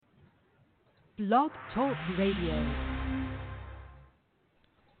Blog Talk Radio.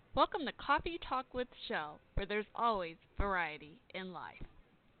 Welcome to Coffee Talk with Shell, where there's always variety in life.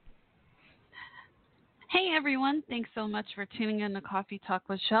 Hey everyone, thanks so much for tuning in to Coffee Talk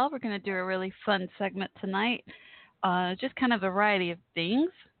with Shell. We're going to do a really fun segment tonight, just kind of a variety of things,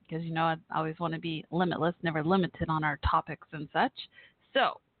 because I always want to be limitless, never limited on our topics and such.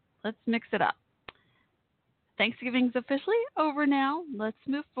 So let's mix it up. Thanksgiving's officially over now. Let's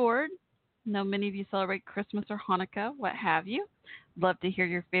move forward. I know many of you celebrate Christmas or Hanukkah, what have you. Love to hear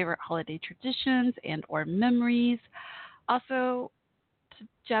your favorite holiday traditions and or memories. Also, to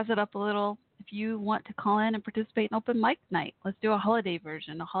jazz it up a little, if you want to call in and participate in open mic night, let's do a holiday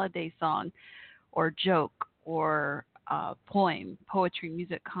version, a holiday song or joke or poem, poetry,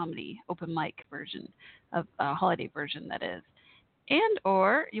 music, comedy, open mic version of a holiday version, that is. And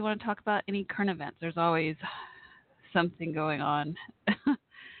or you want to talk about any current events. There's always something going on.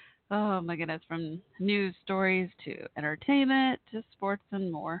 Oh my goodness, from news stories to entertainment to sports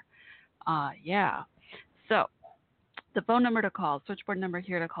and more. So the phone number to call, switchboard number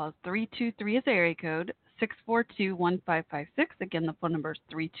here to call is 323 is area code 642-1556. Again, the phone number is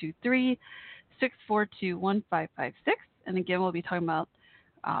 323-642-1556. And again, we'll be talking about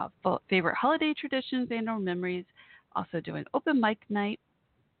favorite holiday traditions and or memories. Also doing open mic night,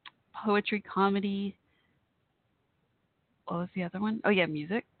 poetry, comedy. What was the other one? Oh, yeah,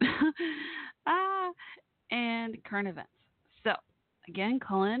 music. And current events. So, again,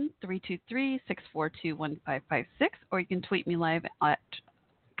 call in 323-642-1556, or you can tweet me live at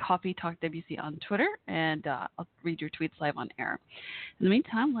Coffee Talk WC on Twitter, and I'll read your tweets live on air. In the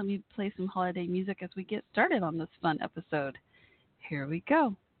meantime, let me play some holiday music as we get started on this fun episode. Here we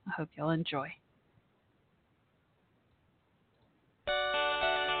go. I hope y'all enjoy.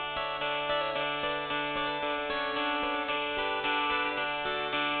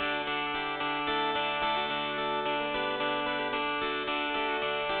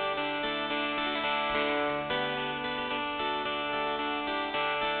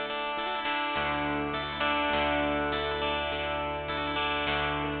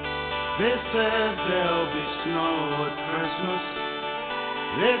 They said there'll be snow at Christmas.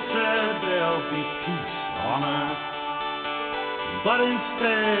 They said there'll be peace on earth. But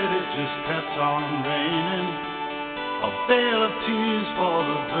instead it just kept on raining, a veil of tears for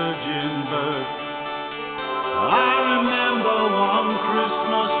the virgin birth. I remember one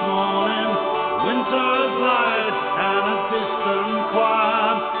Christmas morning, winter's light and a distant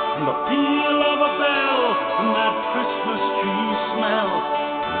choir, and the peal of a bell and that Christmas tree smell.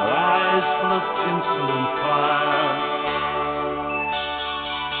 Her eyes full of tinsel and fire.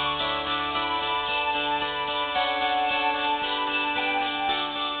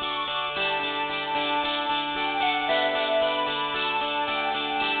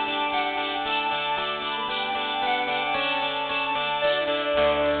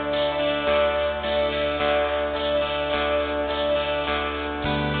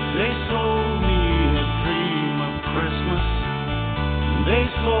 They sold me a dream of Christmas. They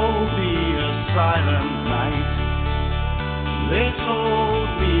told me a silent night. They told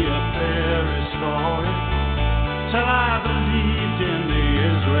me a fairy story till I believed in the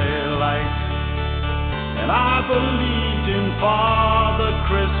Israelites. And I believed in Father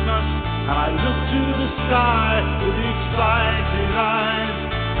Christmas. And I looked to the sky with excited eyes.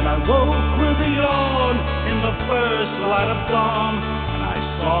 And I woke with a yawn in the first light of dawn. And I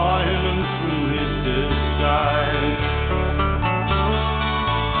saw him through his disguise.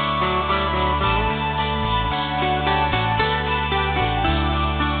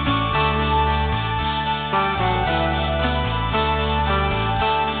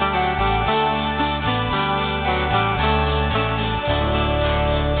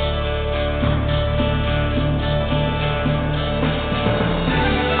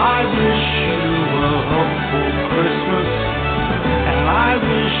 I wish you a hopeful Christmas, and I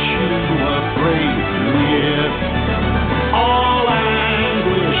wish you a brave New Year.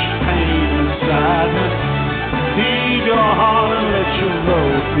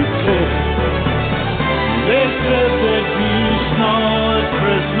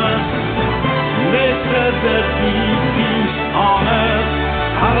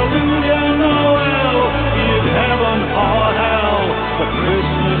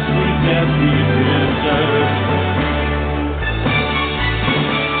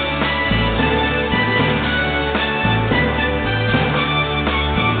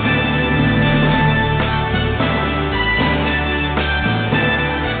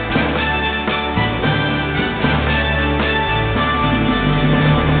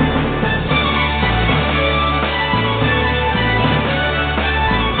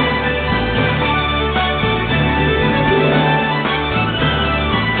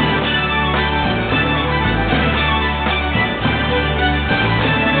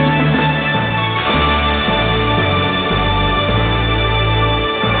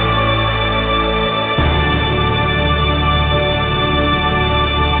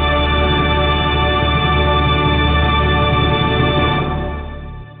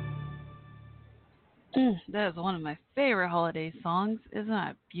 holiday songs. Isn't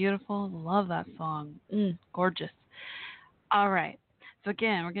that beautiful? Love that song. Gorgeous. All right. So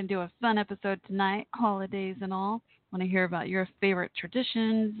again, we're going to do a fun episode tonight, holidays and all. I want to hear about your favorite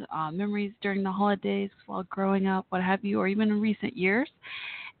traditions, memories during the holidays while growing up, what have you, or even in recent years.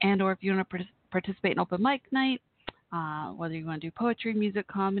 And or if you want to participate in open mic night, whether you want to do poetry, music,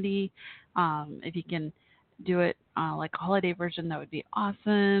 comedy, if you can do it like a holiday version, that would be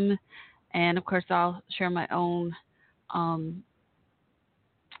awesome. And of course, I'll share my own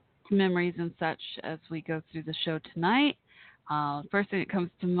memories and such as we go through the show tonight. First thing that comes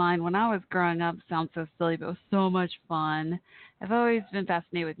to mind when I was growing up, sounds so silly, but it was so much fun. I've always been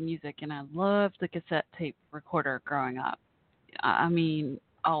fascinated with music, and I loved the cassette tape recorder growing up. I mean,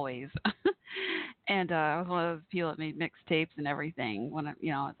 always. And I was one of those people that made mixtapes and everything when I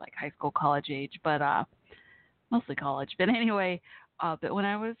was like high school, college age, but mostly college. But anyway, but when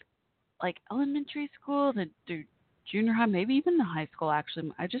I was like elementary school, the junior high, maybe even the high school,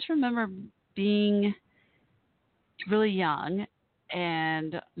 actually, I just remember being really young,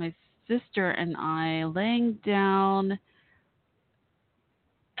 and my sister and I laying down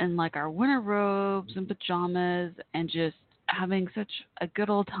in like our winter robes and pajamas and just having such a good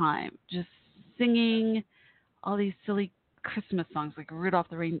old time, just singing all these silly Christmas songs like Rudolph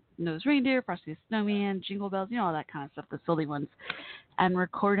the Red-Nosed Reindeer, Frosty the Snowman, Jingle Bells, all that kind of stuff, the silly ones, and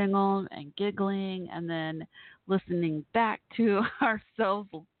recording them and giggling and then listening back to ourselves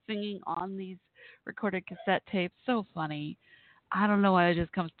singing on these recorded cassette tapes. So funny. I don't know why it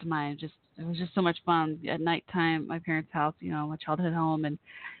just comes to mind. It was just so much fun at nighttime, my parents' house, my childhood home, and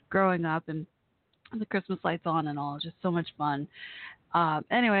growing up, and the Christmas lights on and all. Just so much fun.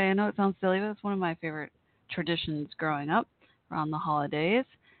 Anyway, I know it sounds silly, but it's one of my favorite traditions growing up around the holidays.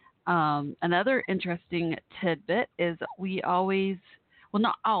 Another interesting tidbit is we always, well,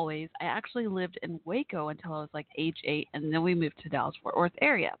 not always, I actually lived in Waco until I was like age 8, and then we moved to Dallas-Fort Worth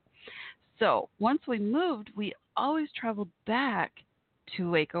area. So once we moved, we always traveled back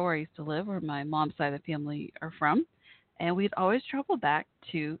to Waco, where I used to live, where my mom's side of the family are from. And we'd always travel back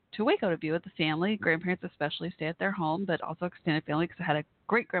to Waco to be with the family, grandparents especially, stay at their home, but also extended family, because I had a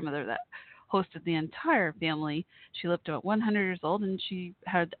great-grandmother that hosted the entire family. She lived to 100 years old, and she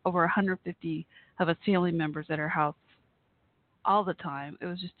had over 150 of us family members at her house all the time. It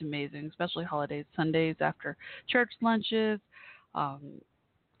was just amazing, especially holidays, Sundays after church lunches,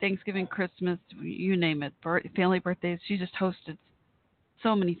 Thanksgiving, Christmas, you name it, family birthdays. She just hosted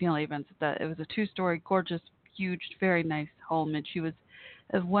so many family events that it was a 2-story, gorgeous, huge, very nice home, and she was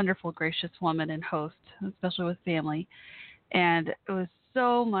a wonderful, gracious woman and host, especially with family. And it was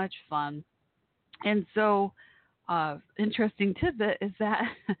so much fun. And so, interesting tidbit is that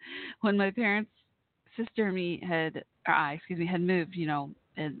when my parents, sister and me had moved,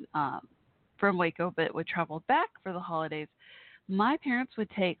 from Waco, but would travel back for the holidays, my parents would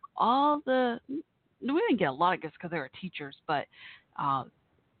take we didn't get a lot of gifts because they were teachers, but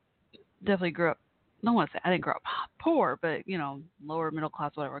definitely grew up, I don't want to say I didn't grow up poor, but, lower middle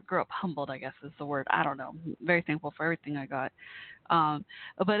class, whatever. Grew up humbled, I guess is the word. I don't know. Very thankful for everything I got.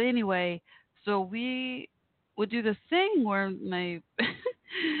 But anyway, so we would do this thing where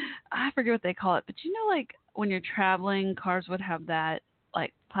I forget what they call it, but like when you're traveling, cars would have that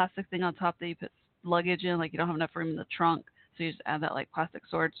like plastic thing on top that you put luggage in, like you don't have enough room in the trunk. So you just add that like plastic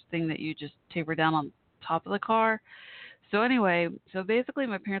storage thing that you just taper down on top of the car. So anyway, basically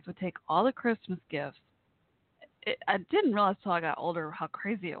my parents would take all the Christmas gifts. I didn't realize until I got older how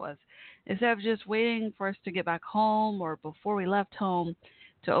crazy it was. Instead of just waiting for us to get back home or before we left home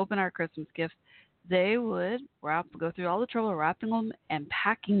to open our Christmas gifts, they would go through all the trouble of wrapping them and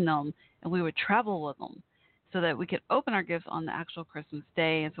packing them, and we would travel with them so that we could open our gifts on the actual Christmas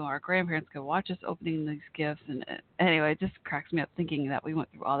day, and so our grandparents could watch us opening these gifts. And anyway, it just cracks me up thinking that we went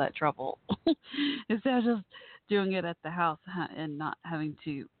through all that trouble instead of just doing it at the house and not having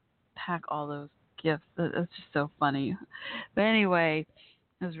to pack all those gifts. It's just so funny. But anyway,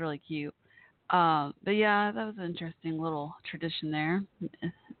 it was really cute. But yeah, that was an interesting little tradition there.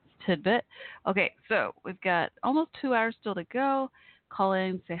 Tidbit. Okay, so we've got almost 2 hours still to go. Call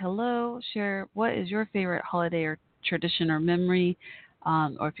in, say hello, share what is your favorite holiday or tradition or memory,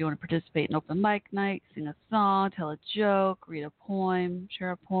 or if you want to participate in open mic night, sing a song, tell a joke, read a poem,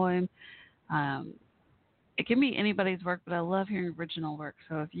 share a poem. It can be anybody's work, but I love hearing original work.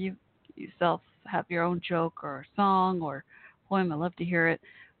 So if you yourself have your own joke or song or poem, I love to hear it.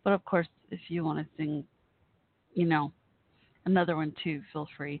 But of course, if you want to sing, another one too, feel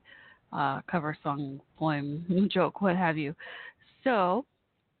free. Cover song, poem, joke, what have you. So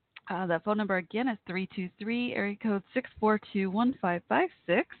that phone number again is 323 area code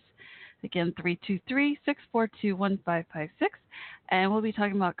 642-1556. Again, 323-642-1556. And we'll be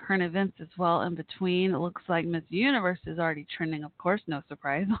talking about current events as well in between. It looks like Miss Universe is already trending, of course, no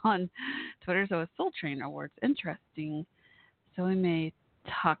surprise, on Twitter. So it's Soul Train Awards. Interesting. So we may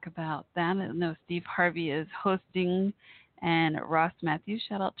talk about that. I know Steve Harvey is hosting, and Ross Matthews,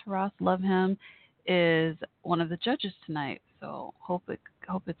 shout out to Ross, love him, is one of the judges tonight. So hope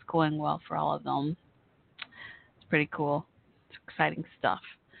it's going well for all of them. It's pretty cool. It's exciting stuff.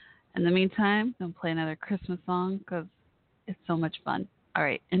 In the meantime, I'm going to play another Christmas song because it's so much fun. All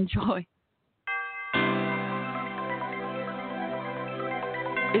right, enjoy.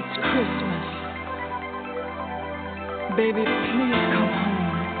 It's Christmas. Baby, please come home.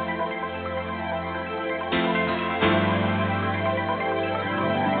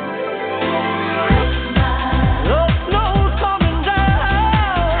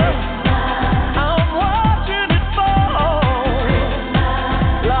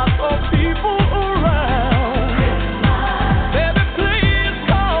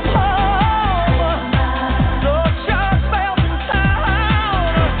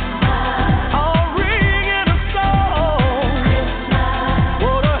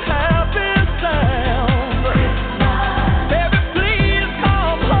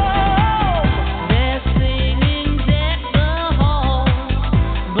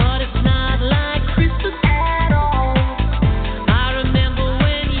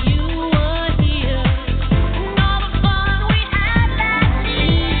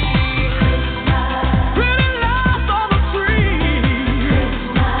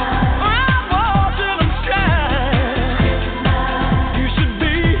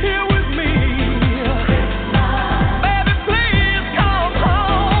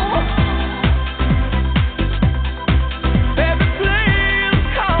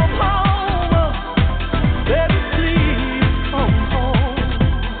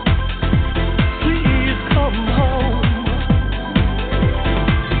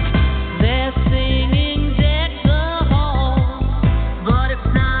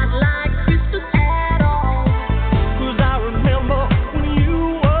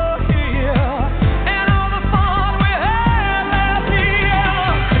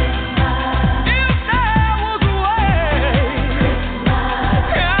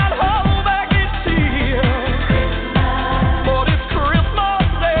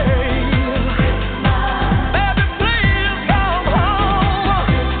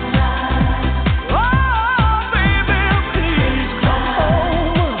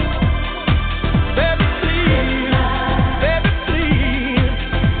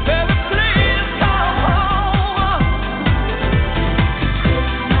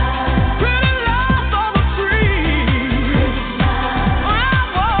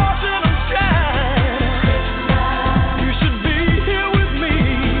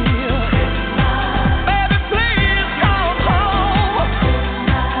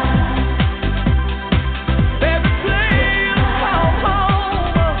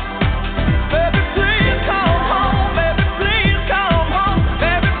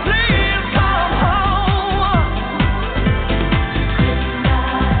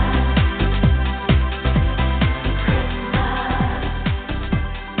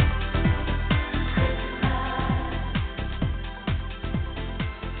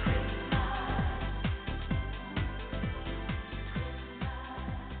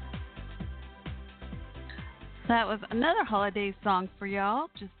 That was another holiday song for y'all.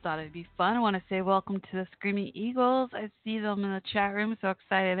 Just thought it'd be fun. I want to say welcome to the Screaming Eagles. I see them in the chat room. So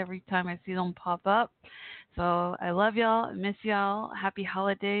excited every time I see them pop up. So I love y'all. I miss y'all. Happy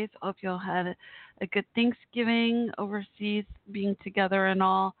holidays. Hope y'all had a good Thanksgiving overseas, being together and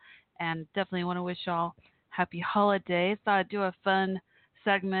all. And definitely want to wish y'all happy holidays. Thought I'd do a fun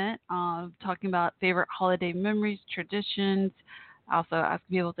segment talking about favorite holiday memories, traditions. Also ask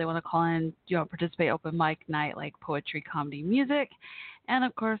people if they want to call in, do you want to participate open mic night, like poetry, comedy, music. And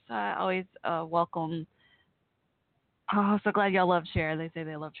of course, I always welcome. Oh, so glad y'all love Cher. They say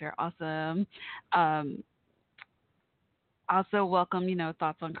they love Cher. Awesome. Also welcome,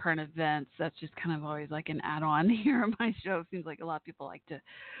 thoughts on current events. That's just kind of always like an add-on here on my show. Seems like a lot of people like to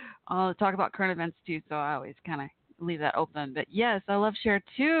talk about current events too, so I always kind of leave that open. But yes, I love Cher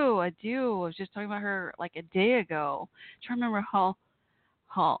too. I do. I was just talking about her like a day ago. I'm trying to remember how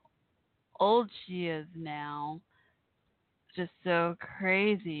old she is now. Just so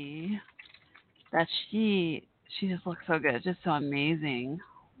crazy that she just looks so good. Just so amazing.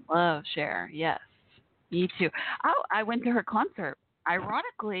 Love Cher. Yes, me too. Oh, I went to her concert.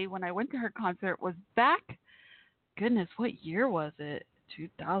 Ironically, when I went to her concert was back, goodness, what year was it?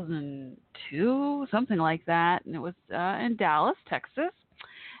 2002, something like that. And it was in Dallas, Texas.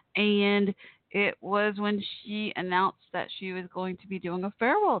 And it was when she announced that she was going to be doing a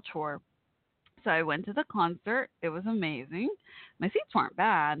farewell tour. So I went to the concert. It was amazing. My seats weren't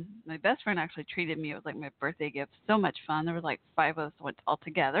bad. My best friend actually treated me. It was like my birthday gift. So much fun. There was like 5 of us went all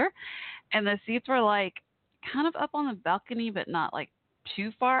together. And the seats were like kind of up on the balcony, but not like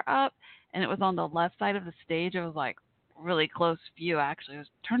too far up. And it was on the left side of the stage. It was like really close view, actually. It was,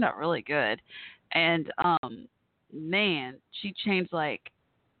 turned out really good. And man, she changed like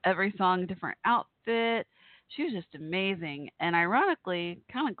every song, different outfit. She was just amazing. And ironically,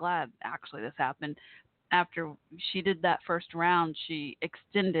 kind of glad actually this happened. After she did that first round, she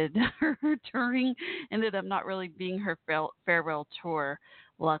extended her touring, ended up not really being her farewell tour,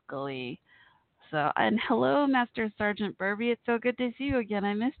 luckily. So, and hello, Master Sergeant Burby. It's so good to see you again.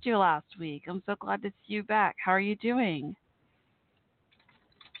 I missed you last week. I'm so glad to see you back. How are you doing?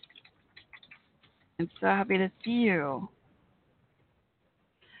 I'm so happy to see you.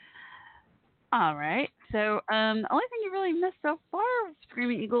 All right. So, the only thing you really missed so far with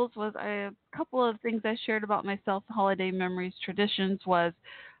Screaming Eagles was a couple of things I shared about myself, holiday memories, traditions. Was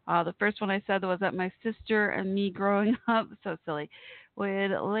the first one I said was that my sister and me growing up, so silly,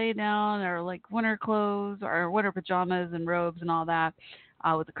 would lay down our like winter clothes or winter pajamas and robes and all that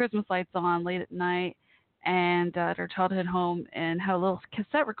with the Christmas lights on late at night and at our childhood home and have a little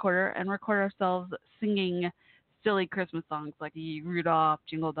cassette recorder and record ourselves singing silly Christmas songs like Rudolph,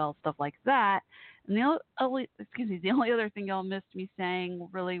 Jingle Bells, stuff like that. And the only other thing y'all missed me saying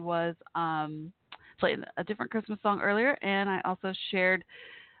really was playing a different Christmas song earlier, and I also shared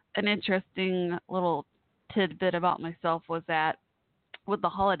an interesting little tidbit about myself was that with the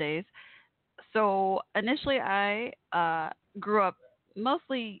holidays. So initially, I grew up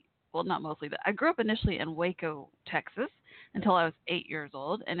mostly, well, not mostly, but I grew up initially in Waco, Texas, until I was 8 years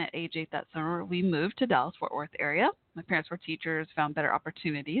old. And at age 8 that summer, we moved to Dallas Fort Worth area. My parents were teachers, found better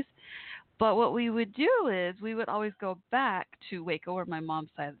opportunities. But what we would do is we would always go back to Waco, where my mom's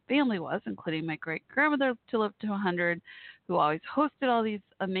side of the family was, including my great grandmother to live to 100, who always hosted all these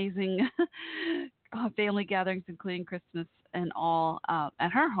amazing family gatherings, including Christmas and all,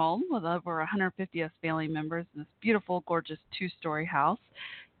 at her home with over 150 us family members in this beautiful, gorgeous 2-story house.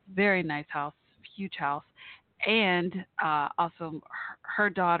 Very nice house, huge house. And also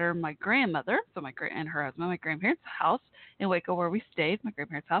her daughter, my grandmother, so and her husband, my grandparents' house in Waco where we stayed, my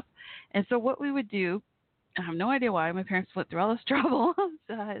grandparents' house. And so what we would do, I have no idea why my parents went through all this trouble.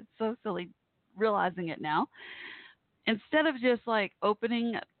 It's so silly realizing it now. Instead of just like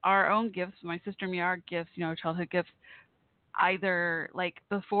opening our own gifts, my sister and me, our gifts, childhood gifts, either like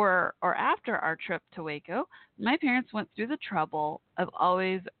before or after our trip to Waco, my parents went through the trouble of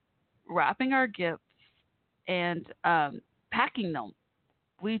always wrapping our gifts and packing them.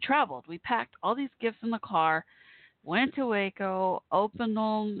 We traveled. We packed all these gifts in the car, went to Waco, opened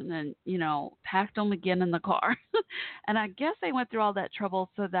them, and then, packed them again in the car. And I guess they went through all that trouble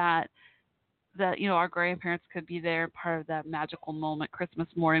so that our grandparents could be there, part of that magical moment Christmas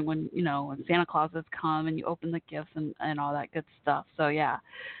morning when Santa Claus has come and you open the gifts and all that good stuff. So yeah,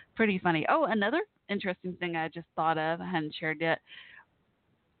 pretty funny. Oh, another interesting thing I just thought of, I hadn't shared yet.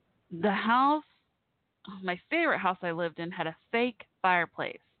 The house, my favorite house I lived in, had a fake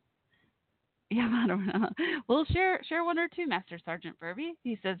fireplace. Yeah, I don't know. Well, share one or two, Master Sergeant Burby.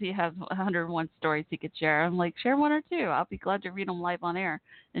 He says he has 101 stories he could share. I'm like, share one or two. I'll be glad to read them live on air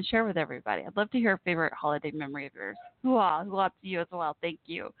and share with everybody. I'd love to hear a favorite holiday memory of yours. Wow, lots to you as well. Thank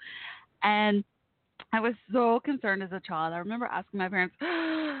you. And I was so concerned as a child. I remember asking my parents,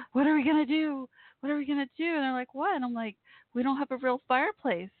 what are we going to do? What are we going to do? And they're like, what? And I'm like, we don't have a real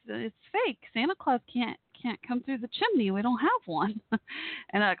fireplace. It's fake. Santa Claus can't come through the chimney. We don't have one. And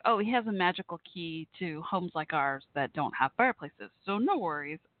they're like, oh, he has a magical key to homes like ours that don't have fireplaces. So no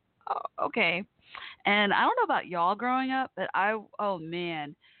worries. Oh, okay. And I don't know about y'all growing up, but oh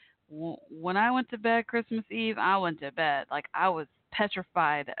man, when I went to bed Christmas Eve, I went to bed. Like I was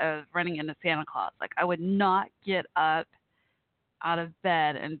petrified of running into Santa Claus. Like I would not get up out of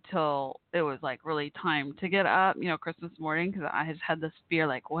bed until it was like really time to get up, Christmas morning, because I just had this fear,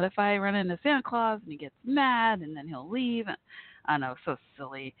 like, what if I run into Santa Claus and he gets mad and then he'll leave? And I know, so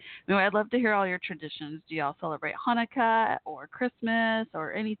silly. Anyway, I'd love to hear all your traditions. Do y'all celebrate Hanukkah or Christmas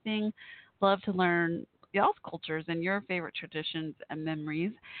or anything? Love to learn y'all's cultures and your favorite traditions and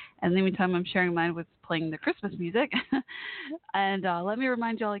memories. And in the meantime, I'm sharing mine with playing the Christmas music. And let me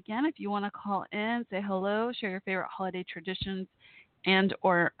remind y'all again, if you want to call in, say hello, share your favorite holiday traditions and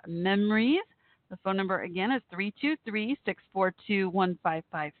or memories. The phone number again is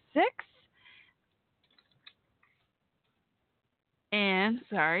 323-642-1556. And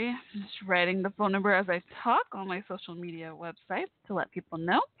sorry, I'm just writing the phone number as I talk on my social media website to let people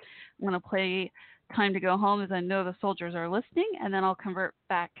know. I'm going to play Time to Go Home as I know the soldiers are listening, and then I'll convert.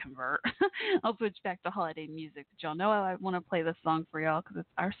 I'll switch back to holiday music. But y'all know I want to play this song for y'all because it's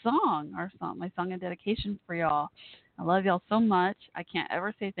our song, my song of dedication for y'all. I love y'all so much. I can't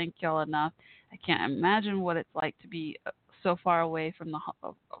ever say thank y'all enough. I can't imagine what it's like to be so far away from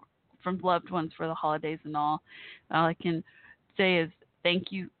from loved ones for the holidays and all. All I can say is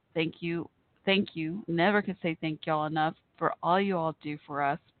thank you, thank you, thank you. Never can say thank y'all enough for all you all do for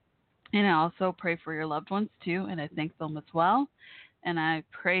us. And I also pray for your loved ones too, and I thank them as well. And I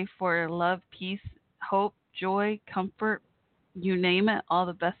pray for love, peace, hope, joy, comfort, you name it, all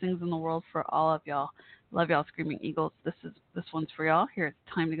the best things in the world for all of y'all. Love y'all, Screaming Eagles. This one's for y'all. Here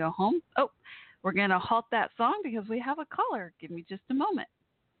it's Time to Go Home. Oh, we're gonna halt that song because we have a caller. Give me just a moment.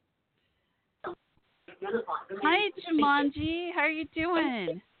 Hi, Jumanji. How are you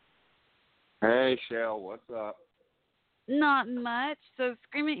doing? Hey, Shell, what's up? Not much. So,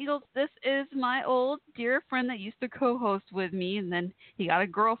 Screaming Eagles, this is my old dear friend that used to co-host with me, and then he got a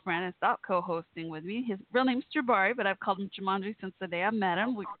girlfriend and stopped co-hosting with me. His real name's Jabari, but I've called him Jumanji since the day I met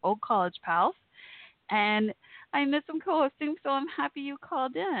him. We're old college pals, and I miss him co-hosting, so I'm happy you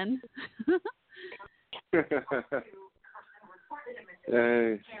called in.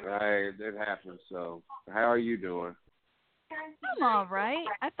 Hey, it happens. So, how are you doing? I'm all right.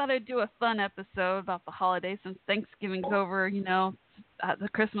 I thought I'd do a fun episode about the holidays since Thanksgiving's over. You know, the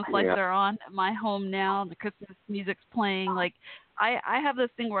Christmas lights are on at my home now. The Christmas music's playing. Like, I have this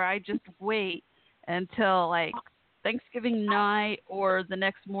thing where I just wait until like Thanksgiving night or the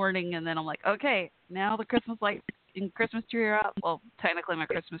next morning, and then I'm like, okay, now the Christmas lights and Christmas tree are up. Well, technically my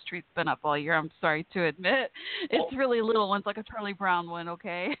Christmas tree's been up all year. I'm sorry to admit. It's really little ones, like a Charlie Brown one,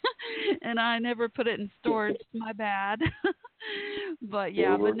 okay? And I never put it in storage. My bad. But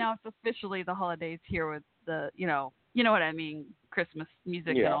yeah, but now it's officially the holidays here with the, you know what I mean, Christmas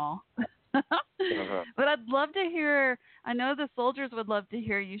music and all. But I'd love to hear, I know the soldiers would love to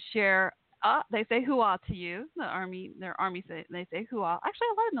hear you share. They say hoo-ah to you. Their army they say hoo-ah. Actually,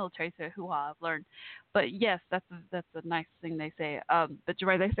 a lot of military say hoo-ah, I've learned. But yes, that's a nice thing they say. But you're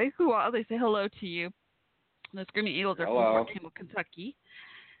right, they say hoo-ah. They say hello to you. The Screaming Eagles are from Fort Campbell, Kentucky.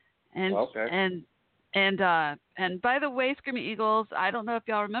 And and by the way, Screaming Eagles, I don't know if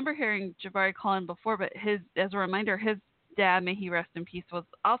y'all remember hearing Jabari call in before, but as a reminder, his dad, may he rest in peace, was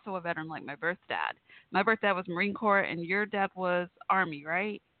also a veteran like my birth dad. My birth dad was Marine Corps, and your dad was Army,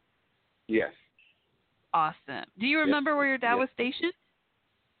 right? Yes. Awesome. Do you remember where your dad was stationed?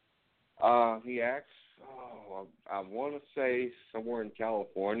 He asked, I want to say somewhere in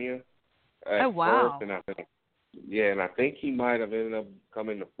California. Oh, wow. First, and I think he might have ended up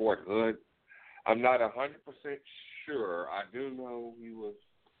coming to Fort Hood. I'm not 100% sure. I do know he was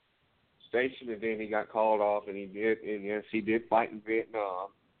stationed, and then he got called off, and yes, he did fight in Vietnam.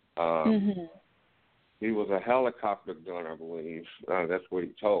 He was a helicopter gunner, I believe. That's what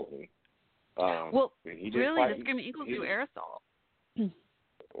he told me. Well, really, the Screaming Eagles do air assault.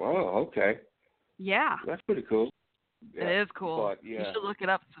 Wow, okay. Yeah. That's pretty cool. Yeah. It is cool. But, you should look it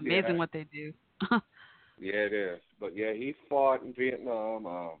up. It's amazing what they do. Yeah, it is. But, yeah, he fought in Vietnam.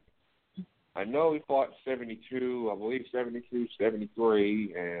 I know he fought in 72, I believe 72,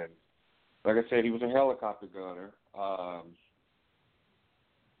 73, and like I said, he was a helicopter gunner.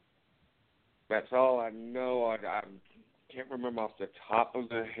 That's all I know. I can't remember off the top of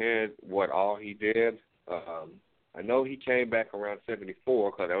the head what all he did. I know he came back around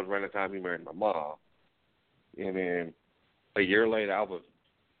 74 because that was around the time he married my mom. And then a year later, I was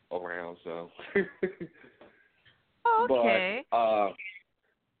around, so. Okay.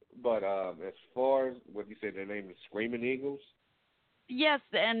 But as far as what you said, their name is Screaming Eagles? Yes,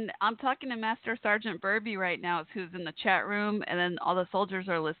 and I'm talking to Master Sergeant Burby right now, who's in the chat room, and then all the soldiers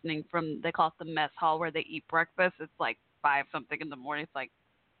are listening from, they call it the mess hall where they eat breakfast. It's like 5-something in the morning. It's like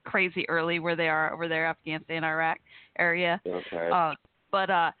crazy early where they are over there, Afghanistan, Iraq area. Okay.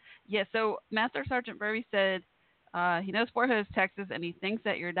 Yeah, so Master Sergeant Burby said he knows Fort Hood is Texas, and he thinks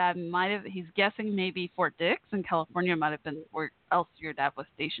that your dad he's guessing maybe Fort Dix in California might have been where else your dad was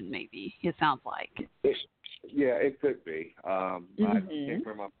stationed, maybe, it sounds like. Yeah, it could be. I can't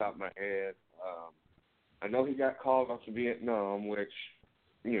remember off the top of my head. I know he got called off to Vietnam, which,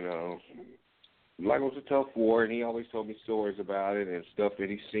 like it was a tough war, and he always told me stories about it and stuff that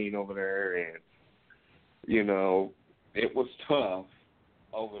he's seen over there, and, it was tough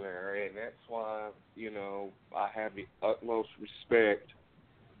over there, and that's why, I have the utmost respect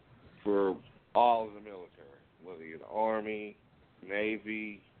for all of the military, whether you're the Army,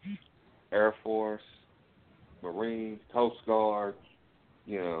 Navy, Air Force, Marines, Coast Guard.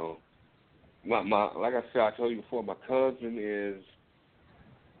 You know, my like I said, I told you before, my cousin is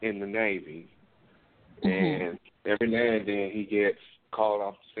in the Navy, and every now and then he gets called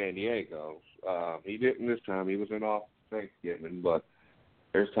off to San Diego. He didn't this time. He was in off Thanksgiving, but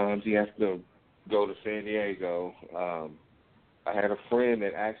there's times he has to go to San Diego. I had a friend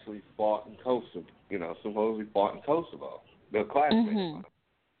that actually fought in Kosovo. You know, supposedly fought in Kosovo. The classmate of mine.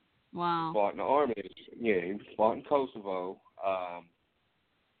 Wow. Fought in the army. Yeah, he fought in Kosovo.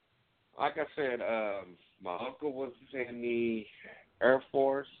 Like I said, my uncle was in the Air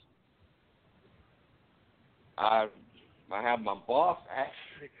Force. I have my boss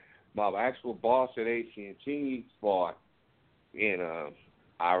my actual boss at AT&T fought in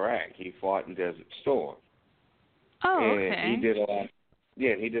Iraq. He fought in Desert Storm. Oh, and okay. he did a lot.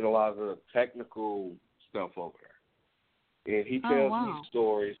 Yeah, he did a lot of the technical stuff over there. And he tells me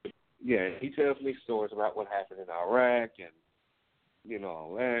stories. Yeah, he tells me stories about what happened in Iraq and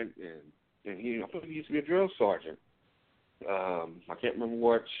all that. And he, I think he used to be a drill sergeant. I can't remember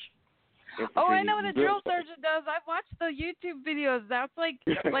what. Oh, I know what a drill sergeant does. I've watched the YouTube videos. That's like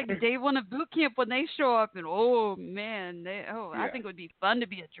day one of boot camp when they show up, and oh man, I think it would be fun to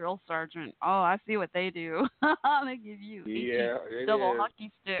be a drill sergeant. Oh, I see what they do. They give you double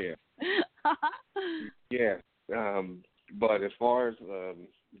hockey sticks. Yeah. But as far as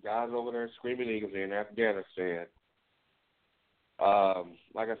guys over there screaming eagles in Afghanistan,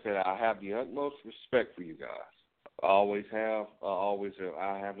 like I said, I have the utmost respect for you guys. I always have.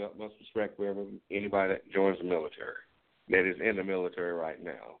 I have the utmost respect for anybody that joins the military, that is in the military right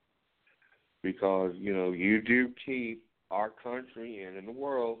now, because you do keep our country and in the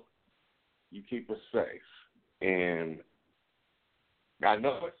world, you keep us safe. And I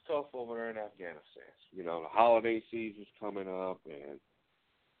know it's tough over there in Afghanistan. The holiday season's coming up, and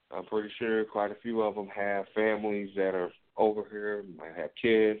I'm pretty sure quite a few of them have families that are over here, might have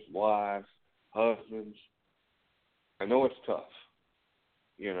kids, wives, husbands. I know it's tough,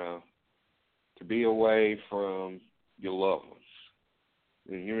 to be away from your loved ones.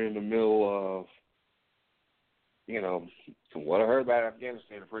 And you're in the middle of, from what I heard about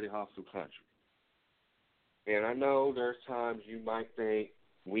Afghanistan, a pretty hostile country. And I know there's times you might think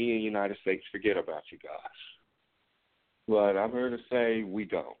we in the United States forget about you guys. But I'm here to say we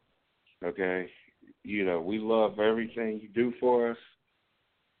don't, okay? We love everything you do for us.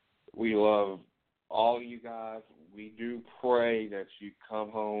 We love all of you guys. We do pray that you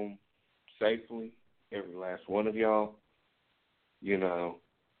come home safely, every last one of y'all,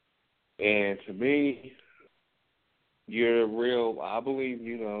 And to me, you're the real, I believe,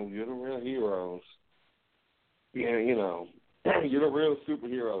 you're the real heroes. Yeah, you're the real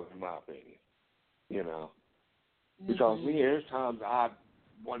superheroes in my opinion, Because there's times I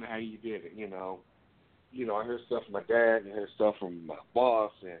wonder how you did it, I hear stuff from my dad and I hear stuff from my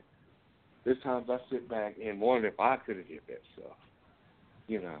boss, and there's times I sit back and wonder if I could have did that stuff.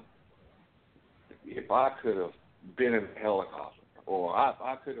 If I could have been in a helicopter, or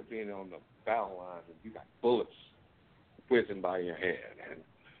I could have been on the battle lines and you got bullets whizzing by your head,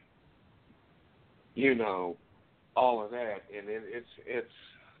 and all of that, and it's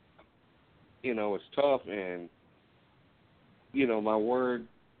tough, and my word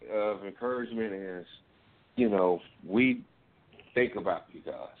of encouragement is, we think about you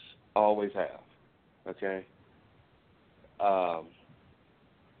guys. Always have, okay?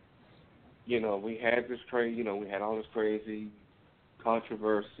 We had this we had all this crazy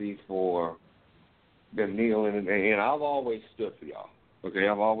controversy for them kneeling, and I've always stood for y'all, okay?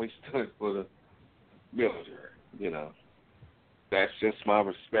 I've always stood for the military, That's just my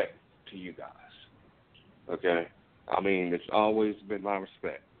respect to you guys, okay? I mean, it's always been my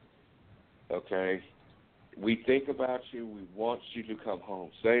respect, okay? We think about you. We want you to come home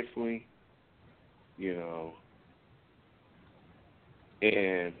safely,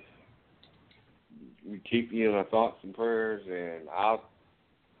 and we keep you in our thoughts and prayers. And I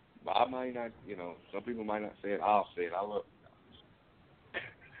might not, some people might not say it. I'll say it. I love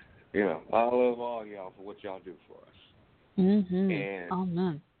you guys. I love all y'all for what y'all do for us. And,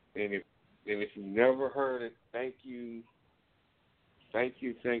 amen. And if you never heard it, thank you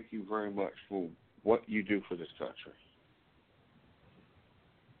very much for what you do for this country.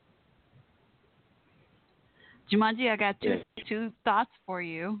 Jumanji, I got two thoughts for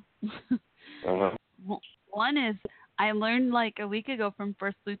you. One is, I learned like a week ago from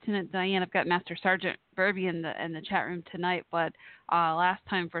First Lieutenant Diane. I've got Master Sergeant Burby in the chat room tonight, but last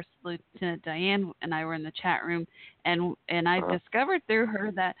time First Lieutenant Diane and I were in the chat room, and I discovered through her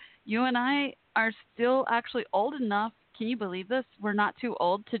that you and I are still actually old enough. Can you believe this? We're not too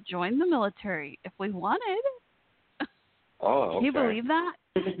old to join the military if we wanted. Oh, okay. Can you believe that?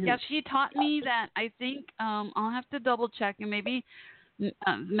 Yeah, she taught me that. I think I'll have to double check, and maybe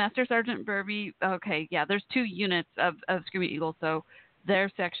Master Sergeant Burby. Okay, yeah, there's 2 units of Screaming Eagle, so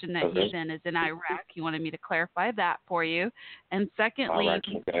their section that he's in is in Iraq. He wanted me to clarify that for you. And secondly, Iraq,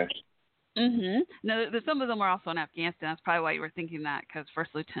 okay. No, some of them are also in Afghanistan. That's probably why you were thinking that, because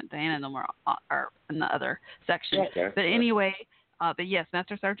First Lieutenant Diana and them are in the other section. Okay. But anyway, but yes,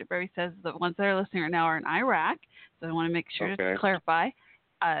 Master Sergeant Berry says the ones that are listening right now are in Iraq. So I want to make sure to clarify.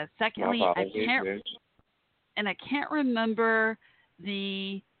 Secondly, I can't remember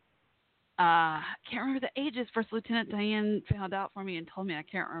the ages First Lieutenant Diane found out for me and told me. I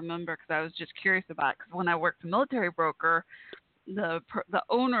can't remember because I was just curious about it. Because when I worked a military broker, the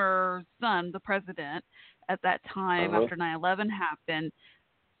owner's son, the president, at that time after 9/11 happened,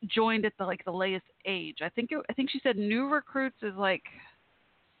 joined at the latest age. I think she said new recruits is like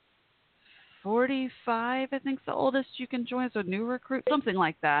 45. I think is the oldest you can join. So new recruit, something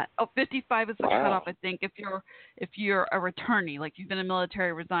like that. 55 is the cutoff. I think if you're a returnee, like you've been in the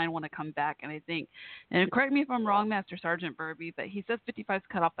military, resign, want to come back. And I think, and correct me if I'm wrong, Master Sergeant Burby, but he says 55 is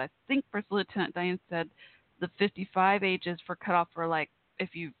cutoff. I think First Lieutenant Diane said the 55 ages for cutoff for like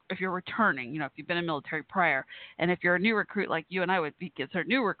if you're returning, if you've been in military prior, and if you're a new recruit like you and I would be considered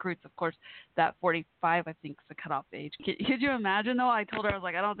new recruits, of course, that 45 I think is the cutoff age. Could you imagine though? I told her, I was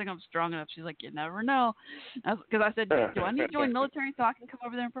like, I don't think I'm strong enough. She's like, you never know, because I said, do I need to join military so I can come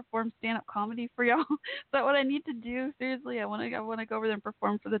over there and perform stand-up comedy for y'all? Is that what I need to do? Seriously, I want to go over there and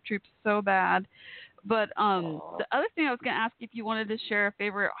perform for the troops so bad. But the other thing I was going to ask if you wanted to share a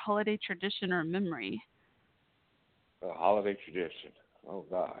favorite holiday tradition or memory. A holiday tradition. Oh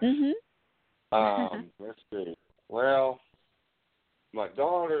gosh. Let's see. Well, my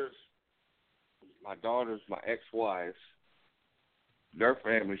ex-wife's, their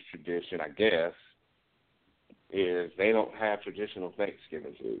family's tradition, I guess, is they don't have traditional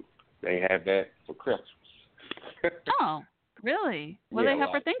Thanksgiving food. They have that for Christmas. Oh, really? What do they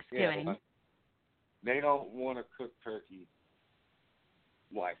have for Thanksgiving? Yeah, they don't want to cook turkey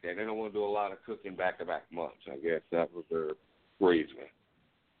like that. They don't want to do a lot of cooking back-to-back months. I guess that was their reason.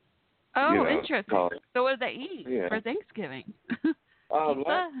 Oh, interesting. So what do they eat for Thanksgiving?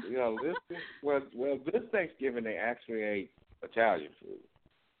 This Thanksgiving they actually ate Italian food.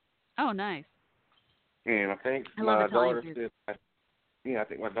 Oh, nice. And I think my daughter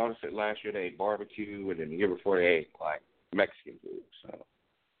said last year they ate barbecue, and then the year before they ate like Mexican food. So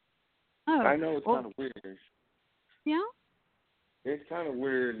I know it's kind of weird. Yeah. It's kind of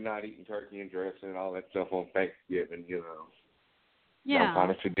weird not eating turkey and dressing and all that stuff on Thanksgiving, Yeah. Some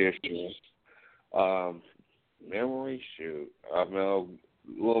kind of tradition. Memory, shoot. I'm a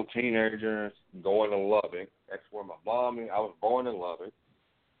little teenager going to Lubbock. That's where my mom is. I was born in Lubbock.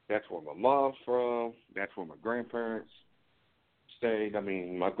 That's where my mom's from. That's where my grandparents stayed. I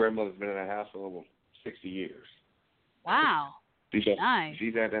mean, my grandmother's been in that house for over 60 years. Wow. Nice.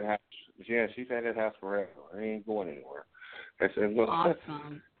 She's at that house. Yeah, she's at that house forever. I ain't going anywhere. That's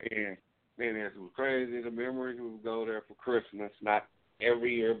awesome. And it was crazy. The memories, we would go there for Christmas, not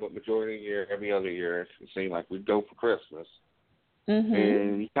every year, but majority of the year, every other year. It seemed like we'd go for Christmas.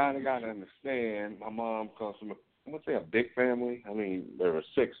 And you kind of got to understand, my mom comes from, I'm going to say, a big family. I mean, there were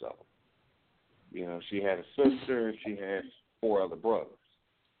 6 of them. She had a sister, and she had 4 other brothers.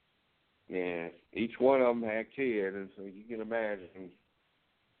 And each one of them had kids, and so you can imagine,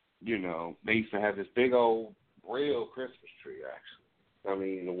 they used to have this big old real Christmas tree, actually. I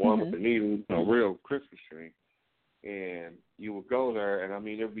mean, the one with the needle, real Christmas tree. And you would go there, and I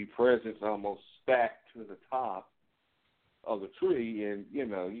mean, there'd be presents almost stacked to the top of the tree. And, you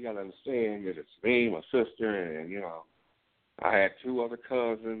got to understand that it's me, my sister, and, I had 2 other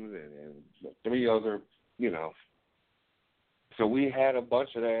cousins and 3 other, So we had a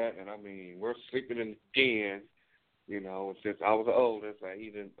bunch of that, and I mean, we're sleeping in the den. Since I was the oldest,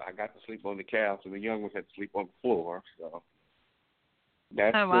 I got to sleep on the couch, and the young ones had to sleep on the floor. So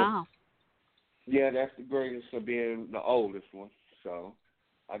that's wow. That's the greatest of being the oldest one. So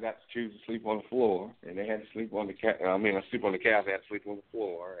I got to choose to sleep on the floor, and they had to sleep on the couch. I sleep on the couch, they had to sleep on the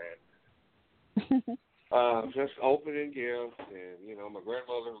floor, and just opening gifts, and my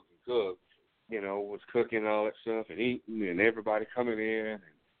grandmother was a cook. Was cooking all that stuff and eating, and everybody coming in,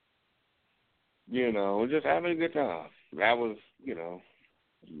 and just having a good time. That was,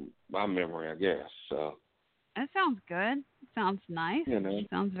 my memory, I guess. So that sounds good. It sounds nice. It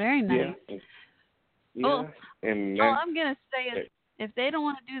sounds very nice. Yeah. All I'm gonna say is, if they don't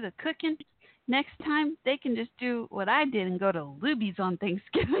want to do the cooking, next time they can just do what I did and go to Luby's on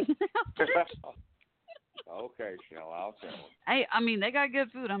Thanksgiving. Okay, Shell, I'll tell them. I mean, they got good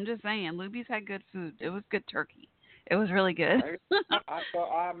food. I'm just saying, Luby's had good food. It was good turkey. It was really good. I thought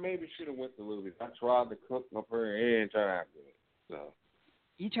I maybe should have went to Luby's. I tried to cook up here and it didn't turn out good. So.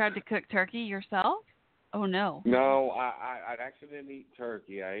 You tried to cook turkey yourself? Oh, no. No, I actually didn't eat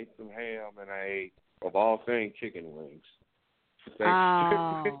turkey. I ate some ham and I ate, of all things, chicken wings.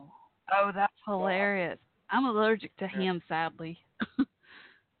 Oh, that's hilarious. I'm allergic to ham, sadly.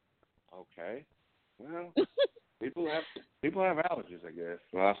 Okay. Well, people have allergies, I guess.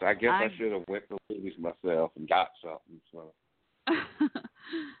 Well, I guess I should have went to Luby's myself and got something. So.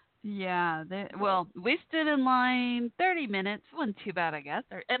 Yeah. Well, we stood in line 30 minutes. Wasn't too bad, I guess.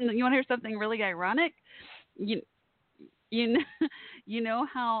 And you want to hear something really ironic? You know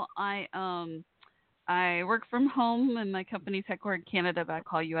how I work from home and my company's headquartered in Canada, but I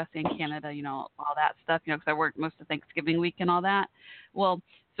call USA and Canada, you know, all that stuff, you know, because I work most of Thanksgiving week and all that. Well,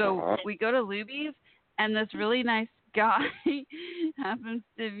 so we go to Luby's, and this really nice guy happens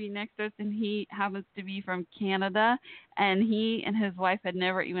to be next to us, and he happens to be from Canada, and he and his wife had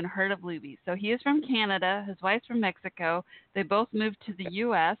never even heard of Luby's. So he is from Canada, his wife's from Mexico. They both moved to the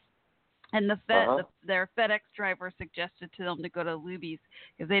U.S., and their FedEx driver suggested to them to go to Luby's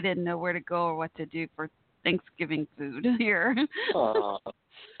because they didn't know where to go or what to do for Thanksgiving food here. It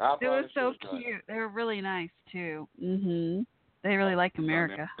was so cute. They were really nice too. They really like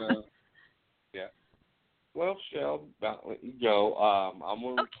America. Yeah. Well, Shell, about to let you go. I'm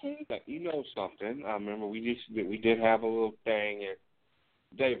gonna let you know something. I remember we did have a little thing at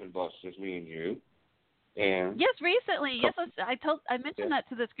Dave and Buster's, me and you. And yes, recently. Yes, I mentioned that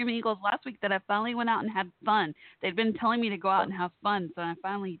to the Screaming Eagles last week that I finally went out and had fun. They'd been telling me to go out and have fun, so I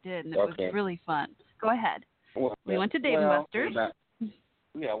finally did, and it was really fun. Go ahead. Well, we went to Dave and Buster's.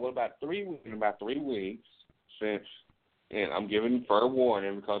 About 3 weeks since, and I'm giving fair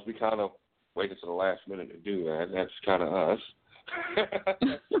warning because we kind of waited to the last minute to do that. That's kind of us.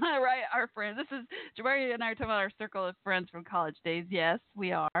 Right, our friends. This is Jabari and I are talking about our circle of friends from college days. Yes,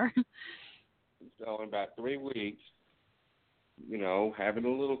 we are. So in about 3 weeks, you know, having a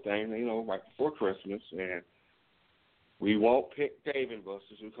little thing, you know, right before Christmas, and we won't pick Dave and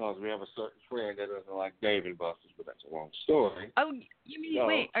Buster's because we have a certain friend that doesn't like Dave and Buster's, but that's a long story. Oh, you mean,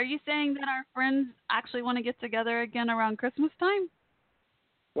 wait, are you saying that our friends actually want to get together again around Christmas time?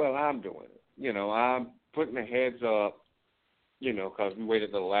 Well, I'm doing it. You know, I'm putting the heads up, you know, because we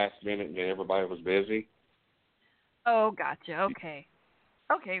waited to the last minute and everybody was busy. Oh, gotcha. Okay.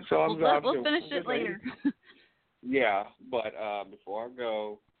 Okay, so we'll finish it later. Yeah, but before I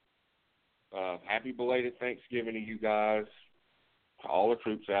go, happy belated Thanksgiving to you guys, to all the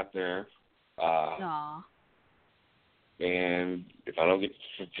troops out there. Aww. And if I don't get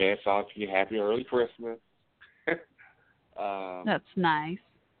a chance, I'll give you happy early Christmas. That's nice.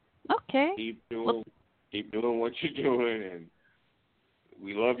 Okay. Keep doing what you're doing, and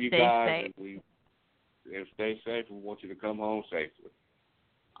we love you guys. Safe. And stay safe. We want you to come home safely.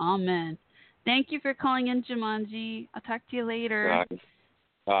 Amen. Thank you for calling in, Jumanji. I'll talk to you later.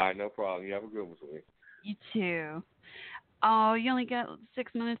 All right, no problem. You have a good one, sweetie. You too. Oh, you only got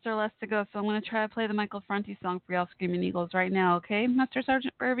 6 minutes or less to go, so I'm going to try to play the Michael Franti song for y'all Screaming Eagles right now, okay, Master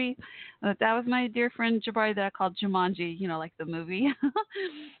Sergeant Burby? That was my dear friend Jabari that I called Jumanji, you know, like the movie.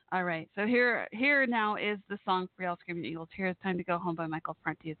 All right, so here now is the song for y'all Screaming Eagles. Here's Time to Go Home by Michael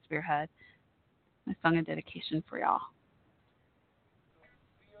Franti at Spearhead. My song of dedication for y'all.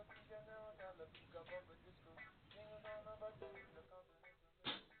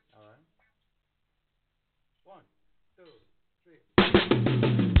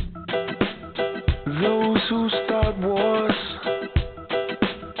 Those who start wars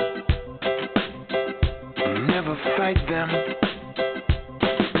never fight them.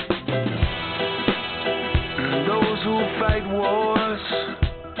 And those who fight wars,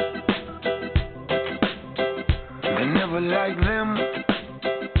 they never like them.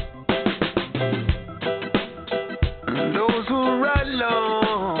 And those who write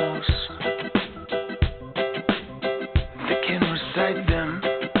laws, they can recite them.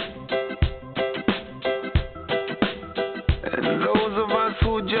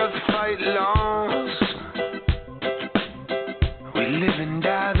 Just fight laws, we live and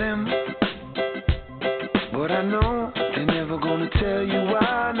die them. But I know they're never gonna tell you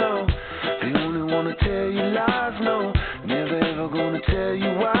why, no. They only wanna tell you lies, no. Never ever gonna tell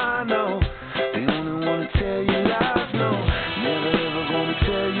you why, no. They only wanna tell you lies, no. Never ever gonna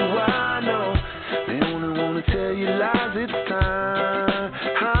tell you why, no. They only wanna tell you lies. It's time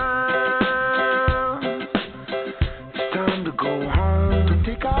to go home.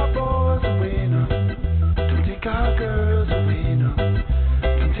 Take our boys away now. Don't take our girls away now.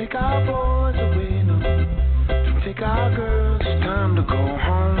 Don't take our boys away now. Don't take our girls. It's time to go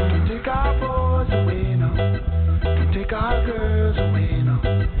home. Don't take our boys away now. Don't girls away, no.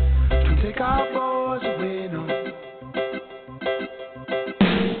 Don't take our boys away, no.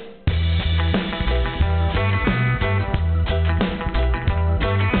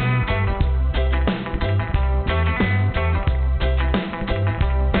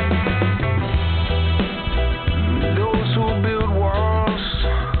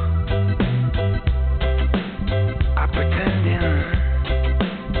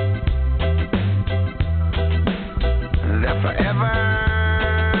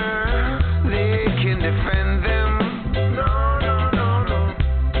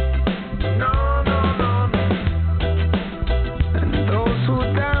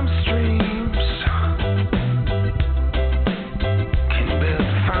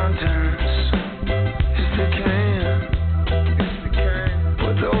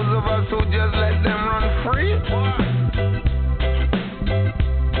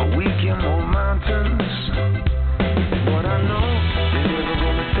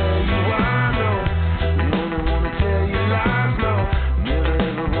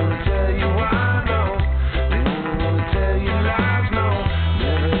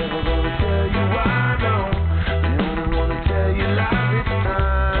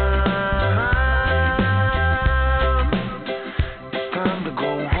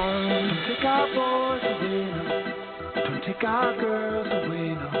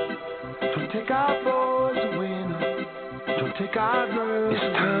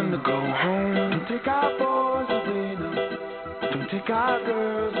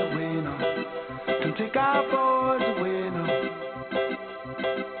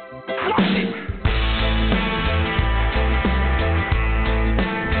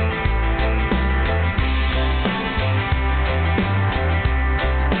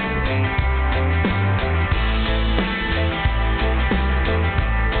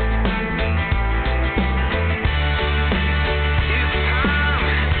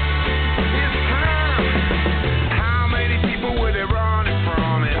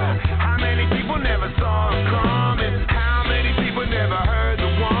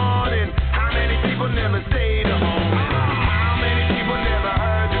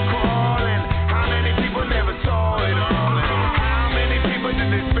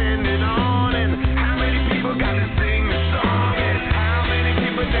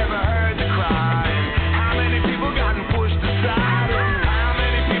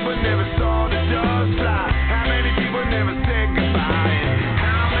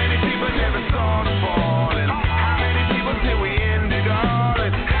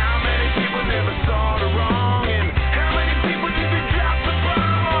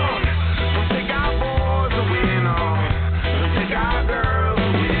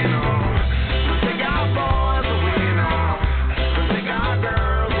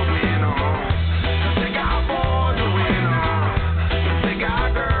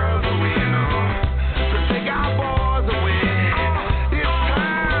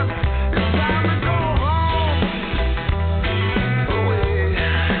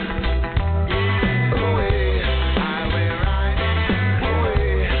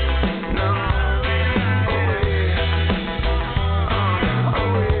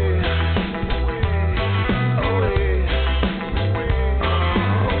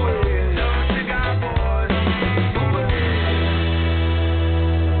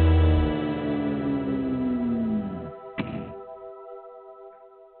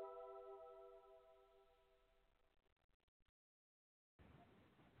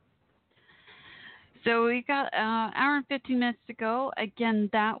 So we got an hour and 15 minutes to go. Again,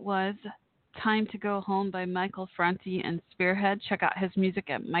 that was Time to Go Home by Michael Franti and Spearhead. Check out his music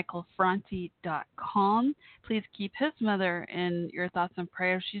at michaelfranti.com. Please keep his mother in your thoughts and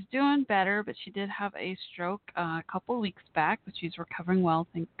prayers. She's doing better, but she did have a stroke a couple weeks back, but she's recovering well,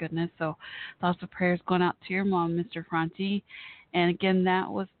 thank goodness. So thoughts of prayers going out to your mom, Mr. Franti. And again, that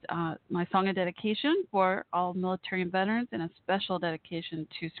was my song of dedication for all military and veterans, and a special dedication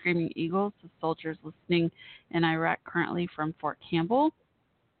to Screaming Eagles, the soldiers listening in Iraq currently from Fort Campbell.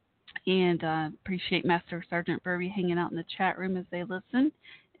 And appreciate Master Sergeant Burby hanging out in the chat room as they listen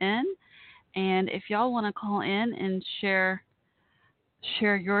in. And if y'all want to call in and share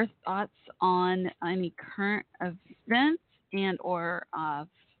your thoughts on any current events and or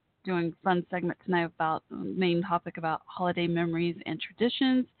doing a fun segment tonight about the main topic about holiday memories and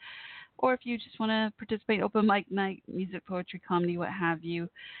traditions, or if you just want to participate, open mic night, music, poetry, comedy, what have you,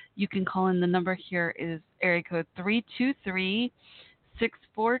 you can call in. The number here is area code 323-642-1556.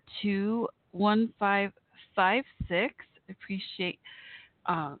 Appreciate,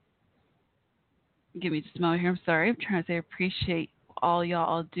 give me just a moment here. I'm sorry. I'm trying to say appreciate all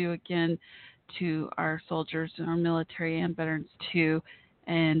y'all do again to our soldiers and our military and veterans too.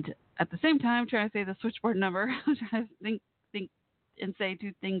 And at the same time, trying to say the switchboard number, trying to think, and say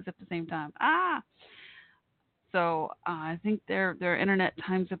two things at the same time. So I think their internet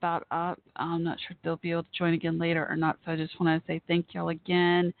time's about up. I'm not sure if they'll be able to join again later or not. So I just want to say thank y'all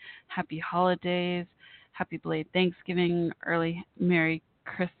again. Happy holidays. Happy belated Thanksgiving. Early Merry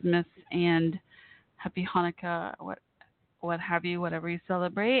Christmas and Happy Hanukkah. What have you, whatever you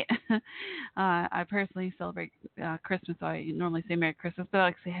celebrate. I personally celebrate Christmas, so I normally say Merry Christmas, but I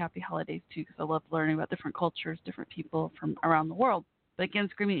like to say Happy Holidays too because I love learning about different cultures, different people from around the world. But again,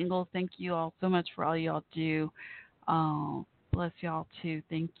 Screaming Eagles, thank you all so much for all y'all do. Bless y'all too.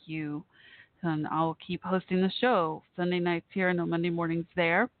 Thank you. And I'll keep hosting the show Sunday nights here and on Monday mornings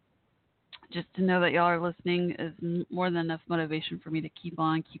there. Just to know that y'all are listening is more than enough motivation for me to keep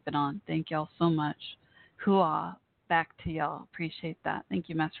it on. Thank y'all so much. Hoo-ah. Back to y'all. Appreciate that. Thank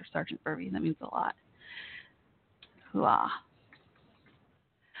you, Master Sergeant Burby. That means a lot. Hoo-ah.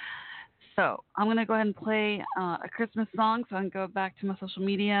 So I'm going to go ahead and play a Christmas song so I can go back to my social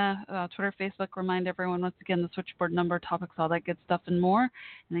media, Twitter, Facebook, remind everyone once again the switchboard number, topics, all that good stuff and more.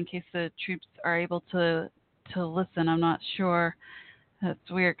 And in case the troops are able to listen, I'm not sure. That's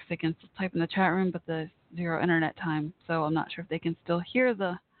weird because they can still type in the chat room, but the zero internet time. So I'm not sure if they can still hear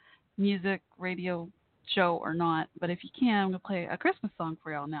the music, radio show or not, but if you can, I'm going to play a Christmas song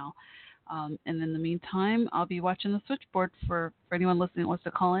for y'all now. And in the meantime, I'll be watching the switchboard for anyone listening that wants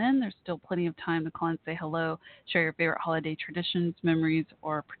to call in. There's still plenty of time to call in, say hello, share your favorite holiday traditions, memories,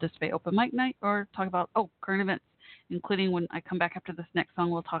 or participate open mic night, or talk about, current events, including when I come back after this next song,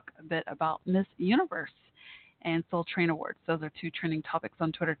 we'll talk a bit about Miss Universe and Soul Train Awards. Those are two trending topics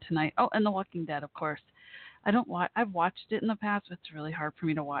on Twitter tonight. Oh, and The Walking Dead, of course. I've watched it in the past, but it's really hard for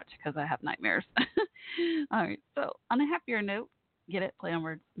me to watch because I have nightmares. All right, so on a happier note, get it? Play on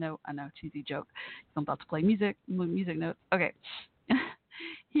words? No, I know, cheesy joke. I'm about to play music notes. Okay,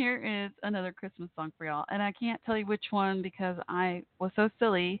 here is another Christmas song for y'all, and I can't tell you which one because I was so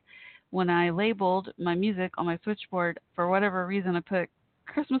silly when I labeled my music on my switchboard. For whatever reason, I put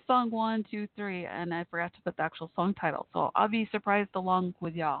Christmas song 1, 2, 3, and I forgot to put the actual song title. So I'll be surprised along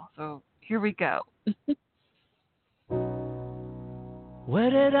with y'all. So here we go. Where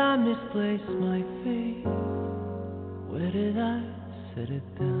did I misplace my faith? Where did I set it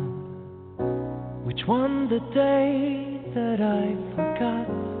down? Which one the day that I forgot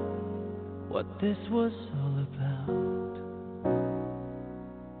what this was all about?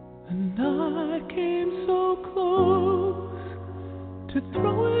 And I came so close to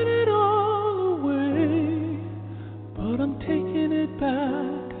throwing it all away, but I'm taking it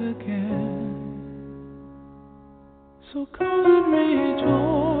back again. So come and rejoice,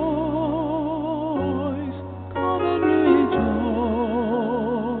 come and rejoice.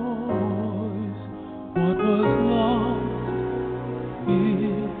 What was lost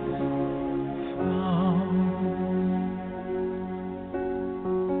is found.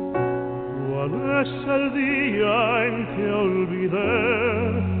 ¿Cuál es el día en que olvidé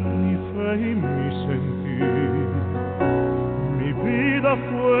mi fe y mi sentir? Mi vida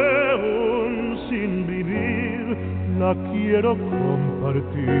fue un sin vivir. La quiero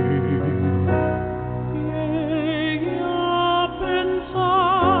compartir. Llegué a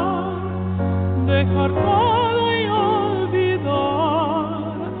pensar, dejar todo y olvidar,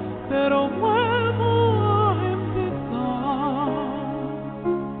 pero vuelvo a empezar.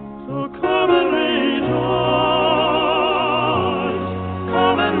 So come and rejoice,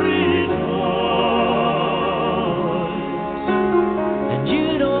 come and rejoice. And you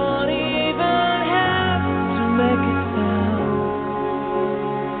don't even have to make it.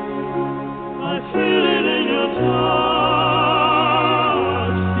 I feel it in your touch,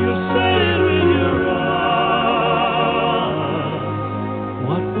 you say it with your eyes.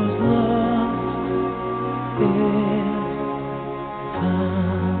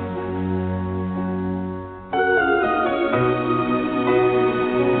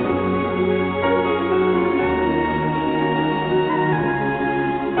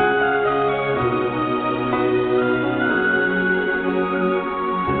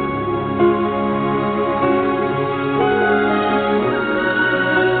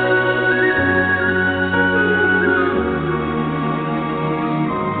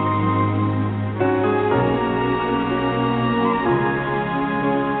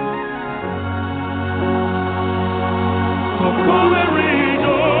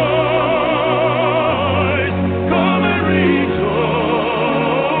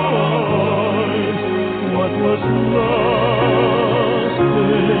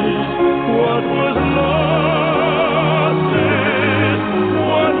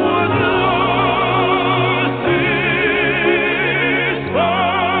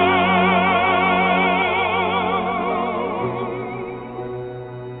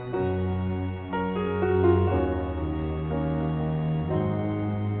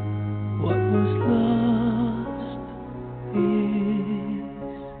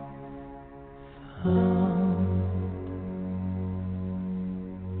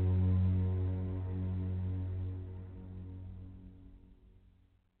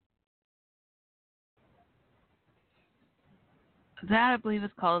 That, I believe,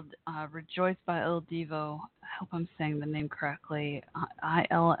 is called Rejoice by Il Divo. I hope I'm saying the name correctly.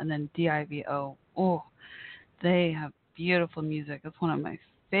 I-L and then D-I-V-O. Oh, they have beautiful music. It's one of my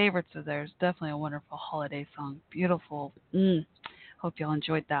favorites of theirs. Definitely a wonderful holiday song. Beautiful. Hope y'all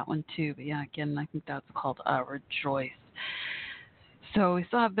enjoyed that one too. But yeah, again, I think that's called Rejoice. So we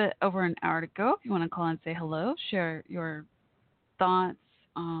still have a bit over an hour to go. If you want to call and say hello, share your thoughts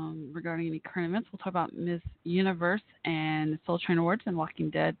regarding any current events. We'll talk about Miss Universe and Soul Train Awards and Walking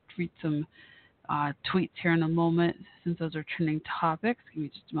Dead. Read some tweets here in a moment since those are trending topics. Give me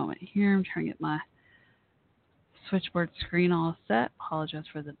just a moment here. I'm trying to get my switchboard screen all set. Apologize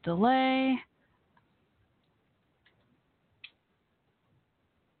for the delay.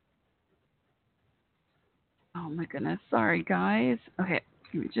 Oh my goodness. Sorry, guys. Okay.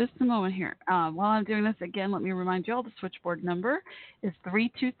 Give me just a moment here. While I'm doing this, again, let me remind you all the switchboard number is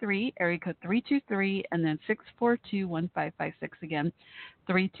 323, area code 323, and then 642-1556 again.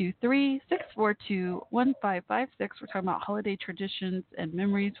 323-642-1556. We're talking about holiday traditions and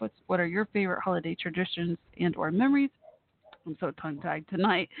memories. What are your favorite holiday traditions and or memories? I'm so tongue-tied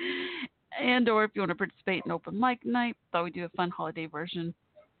tonight. And or if you want to participate in open mic night, thought we'd do a fun holiday version.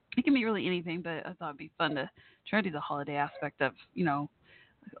 It can be really anything, but I thought it'd be fun to try to do the holiday aspect of,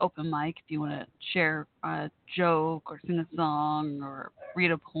 open mic. If you want to share a joke or sing a song or read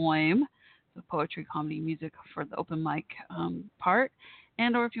a poem, so poetry, comedy, music for the open mic part.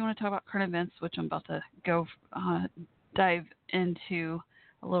 And or if you want to talk about current events, which I'm about to go dive into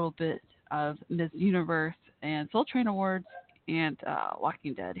a little bit of Miss Universe and Soul Train Awards and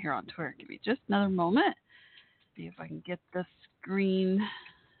Walking Dead here on Twitter. Give me just another moment. See if I can get the screen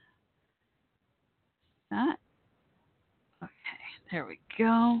set. Okay, there we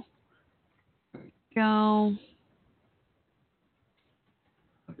go. There we go.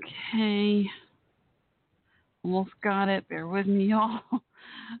 Okay. Almost got it. Bear with me, y'all.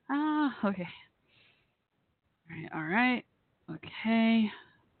 Okay. All right. Okay.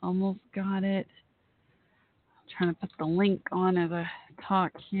 Almost got it. I'm trying to put the link on as I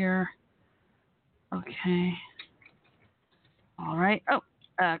talk here. Okay. All right. Oh,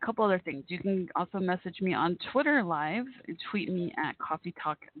 a couple other things. You can also message me on Twitter Live. Tweet me at Coffee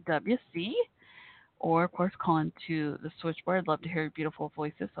Talk WC. Or, of course, call into the switchboard. I'd love to hear your beautiful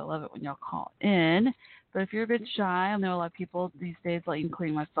voices. I love it when y'all call in. But if you're a bit shy, I know a lot of people these days, like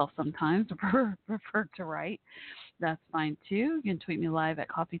including myself sometimes, prefer to write. That's fine, too. You can tweet me live at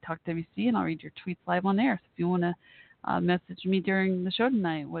Coffee Talk WC, and I'll read your tweets live on there. So if you want to message me during the show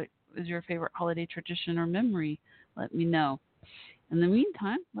tonight, what is your favorite holiday tradition or memory, let me know. In the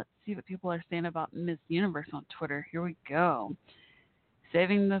meantime, let's see what people are saying about Miss Universe on Twitter. Here we go.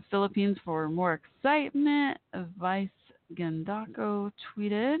 Saving the Philippines for more excitement, Vice Gandako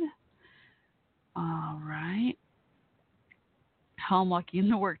tweeted. All right. How I'm lucky in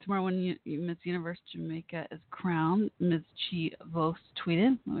the work tomorrow when Miss Universe Jamaica is crowned. Ms. Chi Vos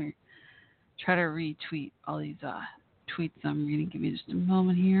tweeted. Let me try to retweet all these tweets I'm reading. Give me just a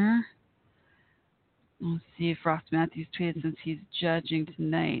moment here. Let's see if Ross Matthews tweeted since he's judging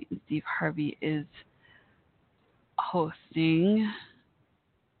tonight. And Steve Harvey is hosting.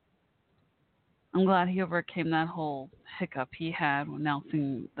 I'm glad he overcame that whole hiccup he had when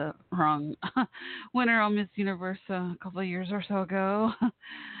announcing the wrong winner on Miss Universe a couple of years or so ago.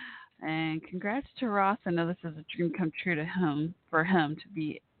 And congrats to Ross. I know this is a dream come true to him, for him to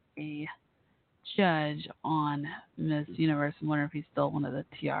be a judge on Miss Universe. I wonder if he's still one of the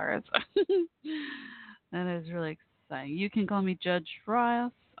tiaras. That is really exciting. You can call me Judge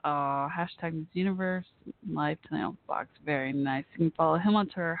Ross. Hashtag Miss Universe live tonight on Fox. Very nice. You can follow him on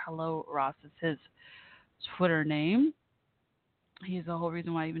Twitter. Hello Ross is his Twitter name. He's the whole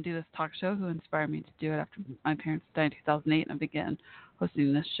reason why I even do this talk show, who inspired me to do it after my parents died in 2008, and I began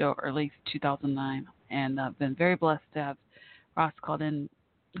hosting this show early 2009. And I've been very blessed to have Ross called in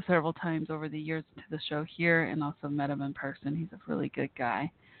several times over the years to the show here, and also met him in person. He's a really good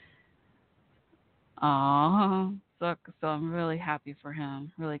guy. So I'm really happy for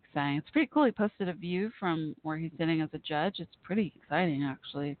him. Really exciting. It's pretty cool. He posted a view from where he's sitting as a judge. It's pretty exciting,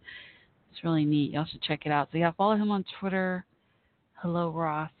 actually. It's really neat. Y'all should check it out. So, yeah, follow him on Twitter. Hello,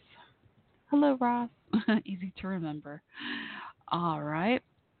 Ross. Hello, Ross. Easy to remember. All right.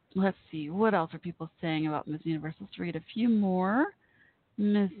 Let's see. What else are people saying about Miss Universe? Let's read a few more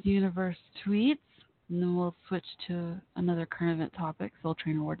Miss Universe tweets, and then we'll switch to another current event topic, Soul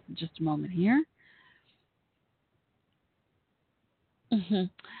Train Awards, in just a moment here.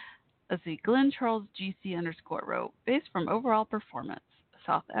 Let's see. Glenn Charles GC _ wrote, based from overall performance,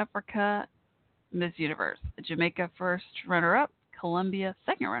 South Africa, Miss Universe, Jamaica first runner-up, Colombia,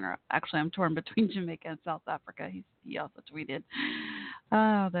 second runner-up. Actually, I'm torn between Jamaica and South Africa. He also tweeted.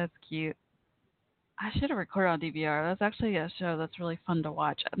 Oh, that's cute. I should have recorded on DVR. That's actually a show that's really fun to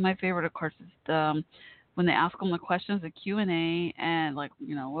watch. My favorite, of course, is the when they ask them the questions, the Q&A, and like,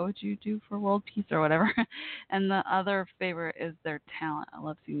 what would you do for world peace or whatever. And the other favorite is their talent. I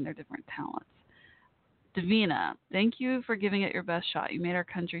love seeing their different talents. Davina, thank you for giving it your best shot. You made our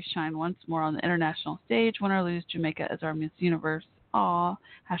country shine once more on the international stage. Win or lose, Jamaica is our Miss Universe. Aw.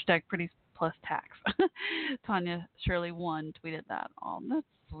 Hashtag pretty plus tax. Tanya Shirley 1 tweeted that. Oh, that's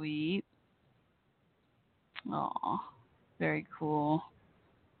sweet. Aw. Very cool.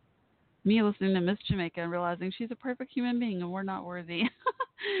 Me listening to Miss Jamaica and realizing she's a perfect human being and we're not worthy.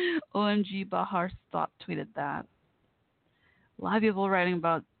 OMG Bahar Stop tweeted that. A lot of people writing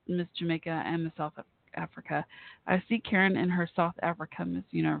about Miss Jamaica and Miss South Africa. I see Karen in her South Africa Miss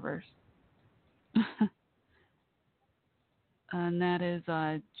Universe. And that is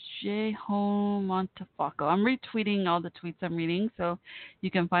J. Home Montefaco. I'm retweeting all the tweets I'm reading, so you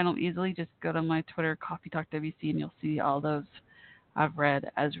can find them easily. Just go to my Twitter, Coffee Talk WC, and you'll see all those I've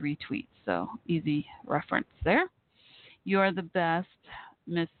read as retweets. So easy reference there. You are the best,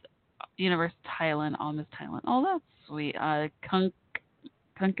 Miss Universe Thailand. Oh, Miss Thailand. Oh, that's sweet.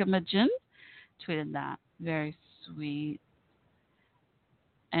 Kunkamajin tweeted that. Very sweet.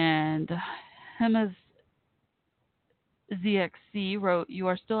 And Hema's ZXC wrote, "You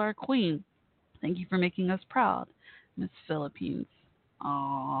are still our queen. Thank you for making us proud, Miss Philippines."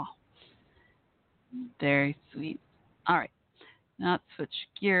 Aww. Very sweet. All right. Now let's switch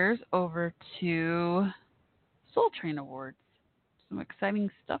gears over to Soul Train Awards. Some exciting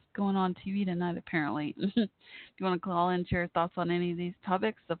stuff going on TV tonight, apparently. If you want to call in to your thoughts on any of these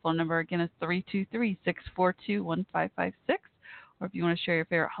topics, the phone number again is 323-642-1556. Or if you want to share your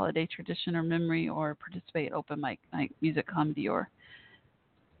favorite holiday tradition or memory or participate open mic night, music, comedy, or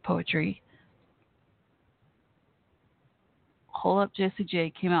poetry. Hold Up Jessie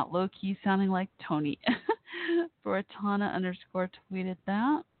J came out low-key sounding like Tony. Bratana _ tweeted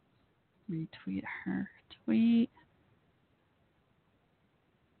that. Retweet her tweet.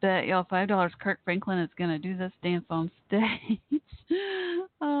 Bet y'all $5 Kirk Franklin is going to do this dance on stage.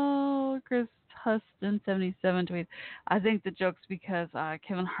 Oh, Chris Huston 77 tweet. I think the joke's because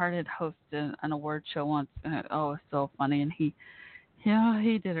Kevin Hart had hosted an award show once. And it was so funny. And he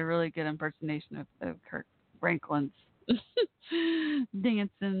did a really good impersonation of Kirk Franklin's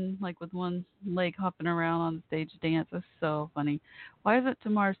dancing, like with one leg hopping around on the stage dance. It was so funny. Why is it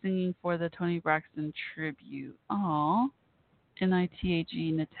Tamar singing for the Tony Braxton tribute? Aw.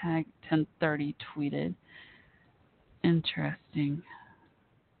 NITAG Natag 1030 tweeted. Interesting.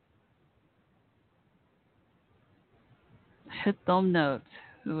 Hit them notes.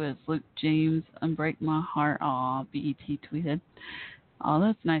 Who is Luke James? Unbreak My Heart. Aw, BET tweeted. Oh,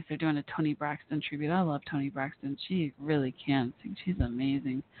 that's nice. They're doing a Tony Braxton tribute. I love Tony Braxton. She really can sing. She's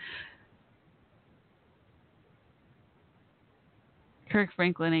amazing. Kirk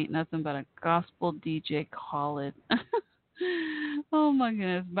Franklin ain't nothing but a gospel DJ. Call it. Oh my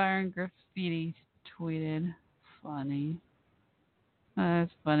goodness. Byron Graffiti tweeted. Funny.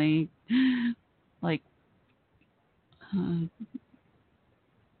 That's funny. Like,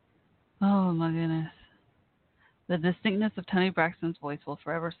 oh my goodness. The distinctness of Toni Braxton's voice will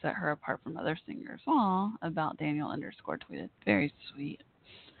forever set her apart from other singers. Aw, about Daniel _ tweeted. Very sweet.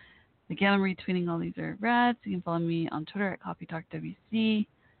 Again, I'm retweeting all these are read. So you can follow me on Twitter at Coffee Talk WC.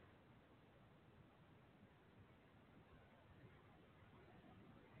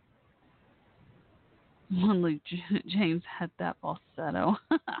 Luke James had that falsetto.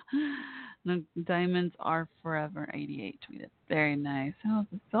 The Diamonds Are Forever 88 tweeted. Very nice.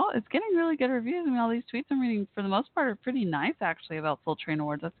 It's getting really good reviews. I mean, all these tweets I'm reading, for the most part, are pretty nice, actually, about Soul Train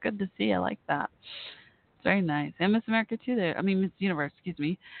Awards. That's good to see. I like that. It's very nice. And Miss America, too. Miss Universe, excuse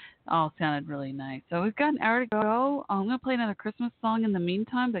me. All sounded really nice. So we've got an hour to go. I'm going to play another Christmas song in the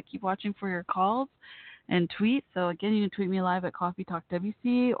meantime, but keep watching for your calls and tweets. So, again, you can tweet me live at Coffee Talk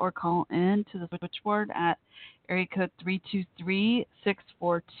WC or call in to the switchboard at area code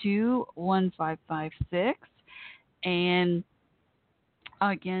 323-642-1556. And,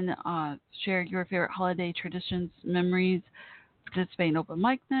 again, share your favorite holiday traditions, memories, participate in open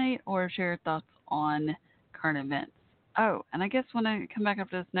mic night, or share your thoughts on current events. Oh, and I guess when I come back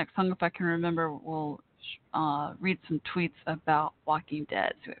after this next song, if I can remember, we'll read some tweets about Walking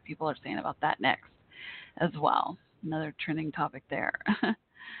Dead, see what people are saying about that next as well. Another trending topic there.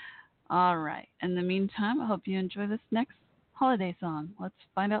 All right. In the meantime, I hope you enjoy this next holiday song. Let's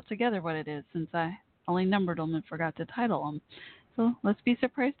find out together what it is, since I only numbered them and forgot to title them. So let's be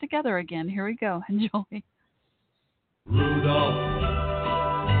surprised together again. Here we go. Enjoy. Rudolph,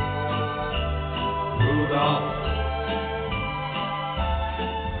 Rudolph,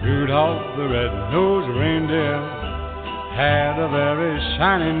 Rudolph the red-nosed reindeer had a very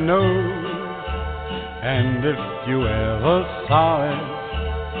shiny nose, and if you ever saw it,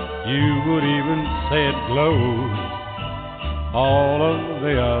 you would even say it glowed. All of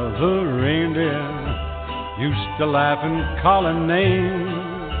the other reindeer used to laugh and call him names.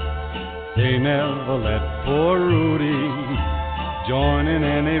 They never let poor Rudy join in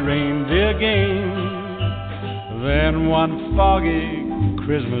any reindeer game. Then one foggy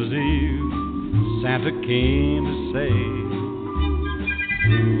Christmas Eve, Santa came to say,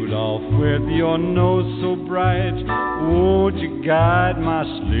 Rudolph, with your nose so bright, won't you guide my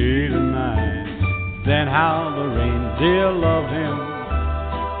sleigh tonight? Then how the reindeer loved him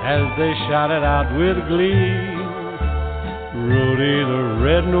as they shouted out with glee, Rudy the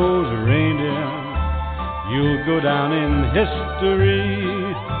red-nosed reindeer, you'll go down in history.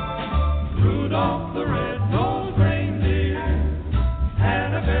 Rudolph the red-nosed reindeer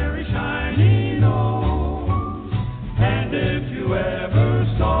had a very shiny nose, and if you ever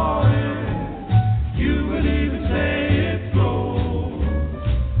saw it, you would even say it glows.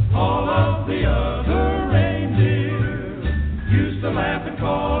 All of the other reindeer used to laugh and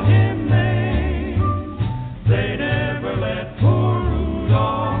call him names. They never let poor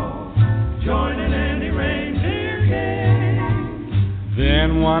Rudolph join in any reindeer game.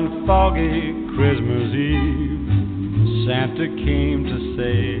 Then one foggy Christmas Eve, Santa came to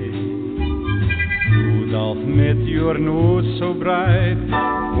say, Rudolph, mit your nose so bright,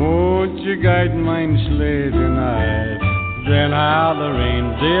 won't you guide mine sleigh tonight? Then how the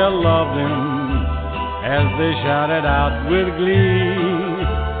reindeer loved him as they shouted out with glee,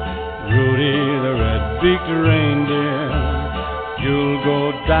 Rudy the red-beaked reindeer, you'll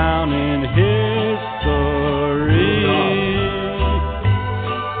go down in history.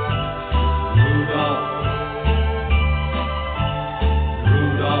 Rudolph,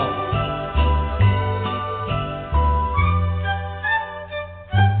 Rudolph,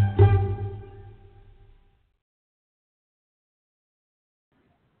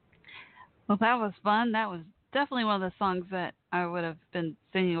 Well, that was fun. That was definitely one of the songs that I would have been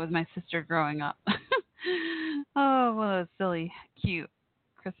singing with my sister growing up. Oh, one of those silly, cute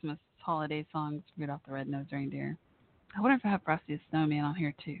Christmas holiday songs, Rudolph the Red-Nosed Reindeer. I wonder if I have Frosty the Snowman on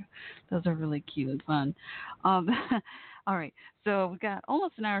here, too. Those are really cute and fun. All right, so we've got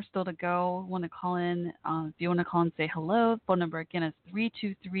almost an hour still to go. Want to call in. If you want to call and say hello, phone number again is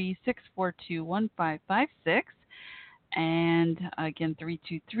 323-642-1556. And again,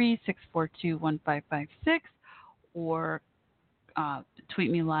 323-642-1556, or tweet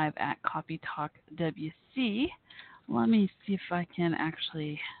me live at Coffee Talk WC. Let me see if I can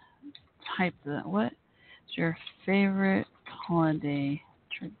actually type what's your favorite holiday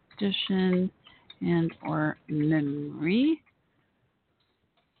tradition and or memory?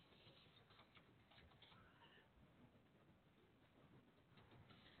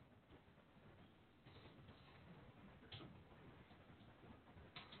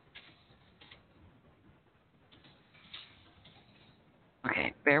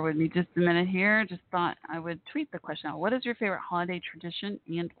 Okay, bear with me just a minute here. Just thought I would tweet the question out. What is your favorite holiday tradition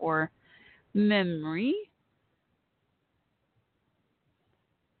and or memory?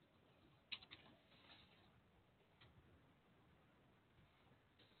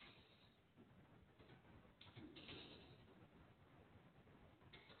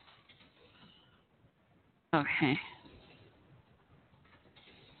 Okay.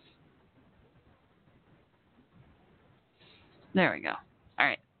 There we go. All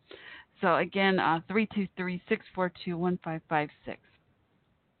right. So again, 323-642-1556.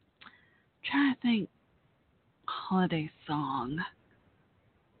 Trying to think holiday song.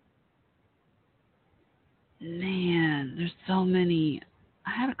 Man, there's so many.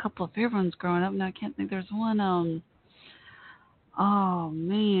 I had a couple of favorite ones growing up. Now I can't think. There's one. Oh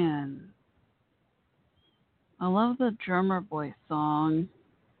man, I love the Drummer Boy song.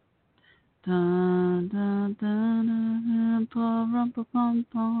 Dun dun dun dun, pum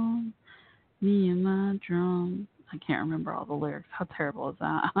pum, me and my drum. I can't remember all the lyrics. How terrible is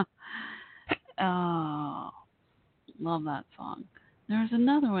that? Oh, love that song. There's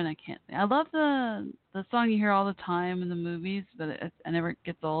another one I can't think. I love the song you hear all the time in the movies, but it never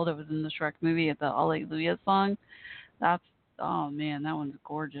gets old. It was in the Shrek movie, the Alleluia song. Oh man, that one's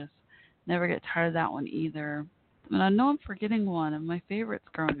gorgeous. Never get tired of that one either. And I know I'm forgetting one of my favorites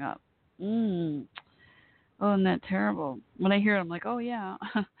growing up. Oh, isn't that terrible? When I hear it, I'm like, oh yeah.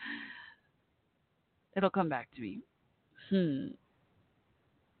 It'll come back to me.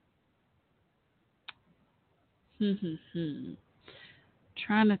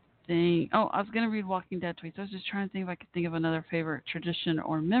 Trying to think. Oh, I was going to read Walking Dead tweets. I was just trying to think if I could think of another favorite tradition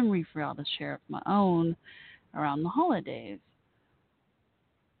or memory for y'all to share of my own around the holidays.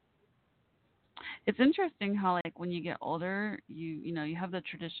 It's interesting how, like, when you get older, you know, you have the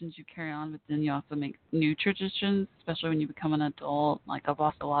traditions you carry on, but then you also make new traditions, especially when you become an adult. Like, I've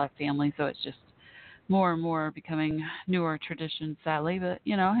lost a lot of family, so it's just more and more becoming newer traditions, sadly. But,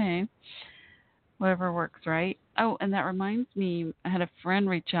 you know, hey, whatever works, right? Oh, and that reminds me, I had a friend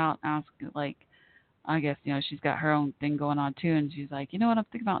reach out and ask, like, I guess, you know, she's got her own thing going on, too, and she's like, you know what, I'm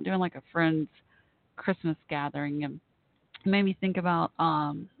thinking about doing, like, a friend's Christmas gathering, and it made me think about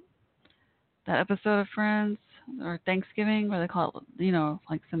that episode of Friends or Thanksgiving where they call it, you know,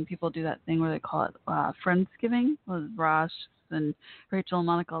 like some people do that thing where they call it Friendsgiving. With Ross and Rachel and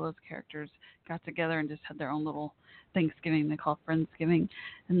Monica, all those characters got together and just had their own little Thanksgiving they call Friendsgiving.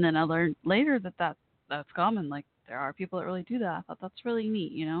 And then I learned later that that's common. Like, there are people that really do that. I thought that's really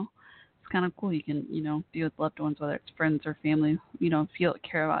neat, you know. It's kind of cool. You can, you know, be with loved ones, whether it's friends or family, you know, feel it,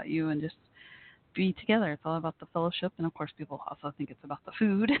 care about you, and just be together. It's all about the fellowship, and of course people also think it's about the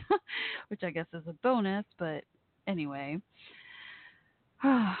food, which I guess is a bonus, but anyway.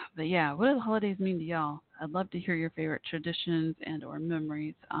 But yeah, what do the holidays mean to y'all? I'd love to hear your favorite traditions and or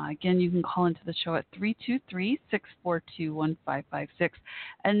memories. Again, you can call into the show at 323-642-1556.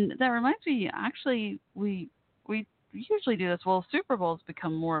 And that reminds me, actually, we usually do this. Well, Super Bowl's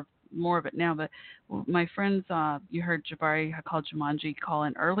become more of it now, but my friends, you heard Jabari, I called Jumanji, call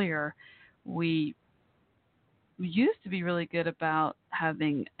in earlier. We used to be really good about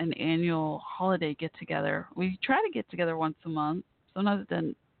having an annual holiday get-together. We try to get together once a month. Sometimes it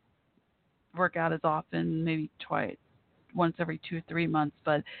doesn't work out as often, maybe once every 2 or 3 months.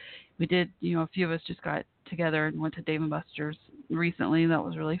 But we did, you know, a few of us just got together and went to Dave & Buster's recently. That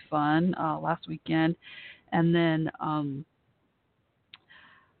was really fun last weekend. And then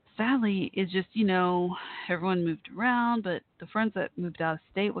sadly, it's just, you know, everyone moved around, but the friends that moved out of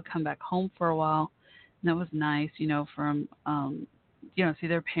state would come back home for a while. And that was nice, you know, from, you know, see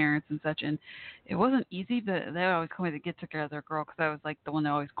their parents and such. And it wasn't easy, but they always call me the get-together girl because I was, like, the one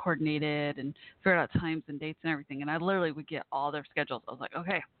that always coordinated and figured out times and dates and everything. And I literally would get all their schedules. I was like,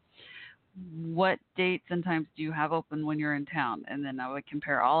 okay, what dates and times do you have open when you're in town? And then I would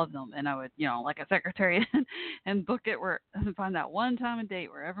compare all of them, and I would, you know, like a secretary, and book it and find that one time and date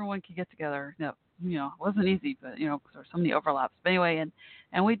where everyone could get together. No, you know, it wasn't easy, but, you know, because there were so many overlaps. But anyway,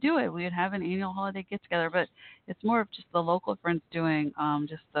 and we do it. We would have an annual holiday get together, but it's more of just the local friends doing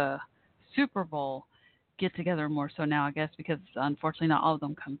just the Super Bowl get together more so now, I guess, because unfortunately not all of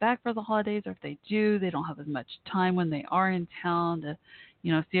them come back for the holidays, or if they do, they don't have as much time when they are in town to,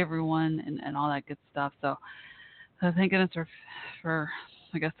 you know, see everyone and all that good stuff. So thank goodness for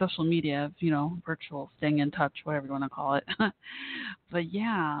I guess social media, you know, virtual, staying in touch, whatever you want to call it. But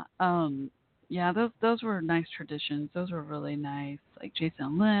yeah, yeah, those were nice traditions. Those were really nice. Like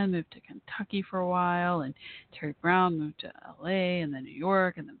Jason Lynn moved to Kentucky for a while, and Terry Brown moved to LA and then New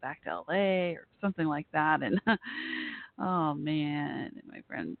York and then back to LA or something like that. And oh man, and my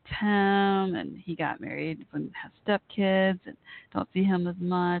friend Tim, and he got married and has stepkids, and don't see him as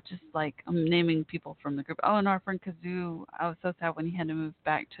much. Just like I'm naming people from the group. Oh, and our friend Kazoo, I was so sad when he had to move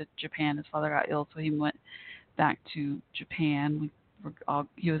back to Japan. His father got ill, so he went back to Japan.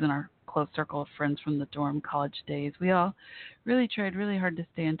 He was in our close circle of friends from the dorm college days. We all really tried really hard to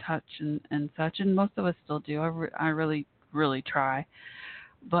stay in touch and such, and most of us still do. I really, really try.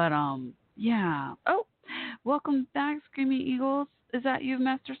 But, yeah. Oh, welcome back, Screaming Eagles. Is that you,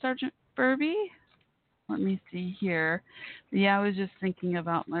 Master Sergeant Burby? Let me see here. Yeah, I was just thinking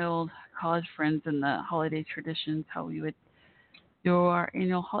about my old college friends and the holiday traditions, how we would do our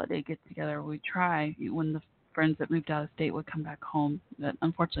annual holiday get-together. We try when the friends that moved out of state would come back home. But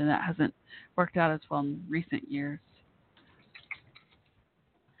unfortunately, that hasn't worked out as well in recent years.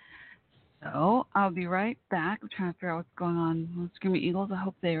 So I'll be right back. I'm trying to figure out what's going on with Screaming Eagles. I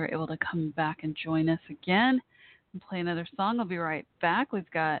hope they were able to come back and join us again and play another song. I'll be right back. We've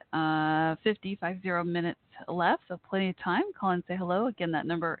got 50 minutes left, so plenty of time. Call and say hello. Again, that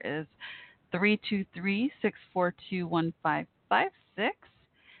number is 323-642-1556.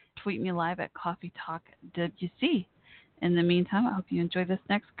 Tweet me live at Coffee Talk WC. In the meantime, I hope you enjoy this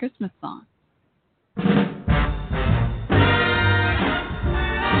next Christmas song.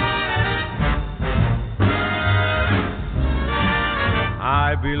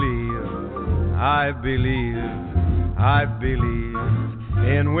 I believe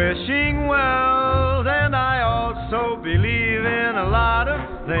in wishing well, and I also believe in a lot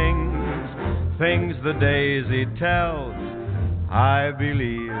of things the daisy tells. I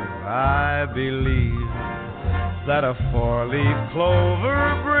believe that a four-leaf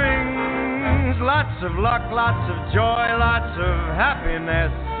clover brings. Lots of luck, lots of joy, lots of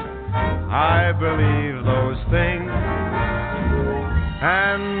happiness. I believe those things.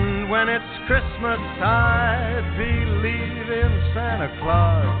 And when it's Christmas, I believe in Santa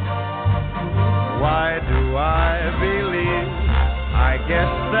Claus. Why do I believe? I guess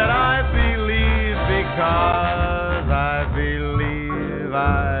that I believe because I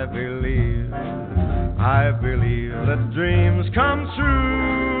believe that dreams come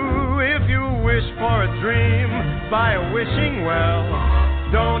true. If you wish for a dream by a wishing well,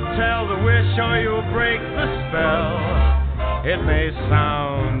 don't tell the wish or you'll break the spell. It may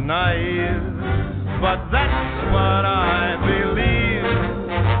sound naive, but that's what I believe.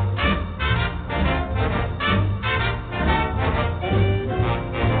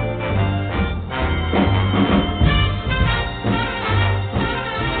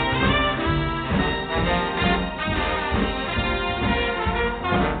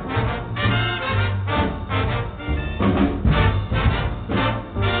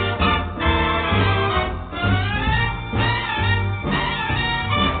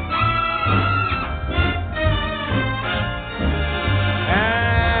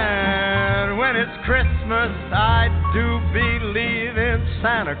 I do believe in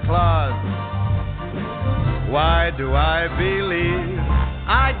Santa Claus. Why do I believe?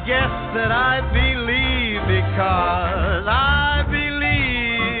 I guess that I believe because I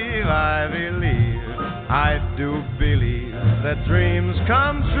do believe that dreams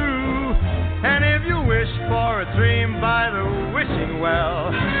come true. And if you wish for a dream by the wishing well,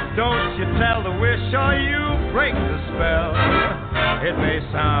 don't you tell the wish or you break the spell. It may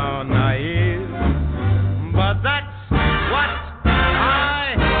sound naive, but that's what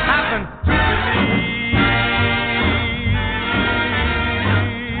I happen to believe.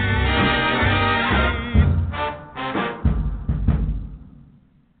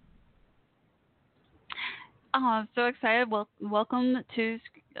 I'm so excited. Welcome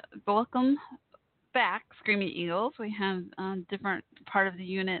back, Screaming Eagles. We have a different part of the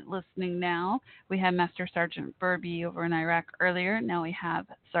unit listening now. We had Master Sergeant Burby over in Iraq earlier. Now we have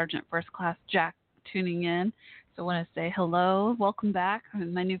Sergeant First Class Jack tuning in. So I want to say hello, welcome back.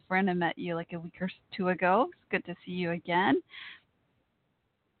 My new friend, I met you like a week or two ago. It's good to see you again.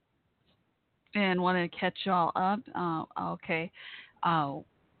 And want to catch y'all up.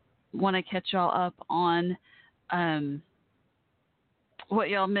 Want to catch y'all up on what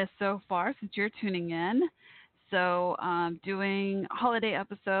y'all missed so far since you're tuning in. So doing a holiday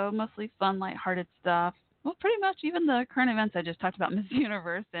episode, mostly fun, lighthearted stuff. Well, pretty much even the current events I just talked about, Miss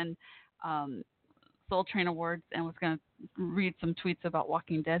Universe and Soul Train Awards, and was going to read some tweets about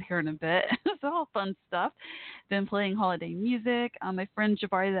Walking Dead here in a bit. So all fun stuff. Been playing holiday music. My friend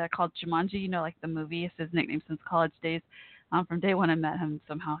Jabari that I called Jumanji, like the movie, it's his nickname since college days. From day one I met him,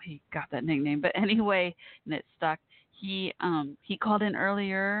 somehow he got that nickname. But anyway, and it stuck. He called in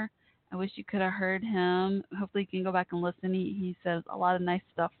earlier. I wish you could have heard him. Hopefully you can go back and listen. He says a lot of nice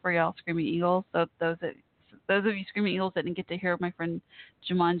stuff for y'all, Screaming Eagles. So those of you Screaming Eagles that didn't get to hear my friend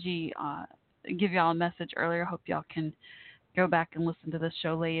Jumanji give y'all a message earlier, hope y'all can go back and listen to this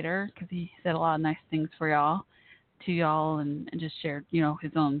show later, because he said a lot of nice things for y'all, and just shared,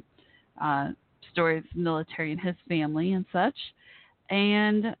 his own stories, military and his family and such.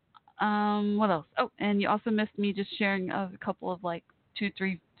 And what else? Oh, and you also missed me just sharing a couple of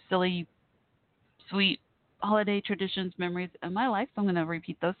 2-3 silly, sweet holiday traditions, memories in my life. So I'm going to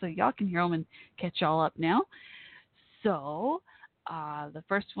repeat those so y'all can hear them and catch y'all up now. So the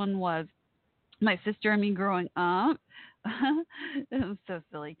first one was my sister and me growing up. It was so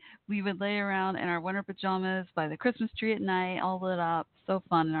silly. We would lay around in our winter pajamas by the Christmas tree at night, all lit up. So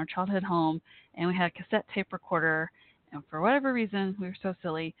fun in our childhood home. And we had a cassette tape recorder. And for whatever reason, we were so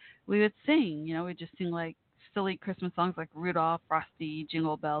silly. We would sing, we'd just sing silly Christmas songs like Rudolph, Frosty,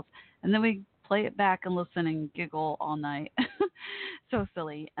 Jingle Bells. And then we'd play it back and listen and giggle all night. So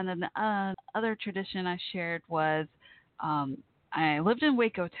silly. And then the other tradition I shared was I lived in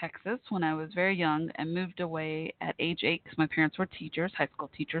Waco, Texas when I was very young and moved away at age 8 because my parents were teachers, high school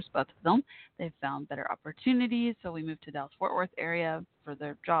teachers, both of them. They found better opportunities, so we moved to Dallas-Fort Worth area for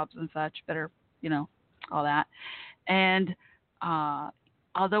their jobs and such, better, all that. And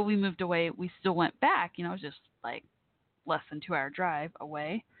although we moved away, we still went back, it was just less than 2-hour drive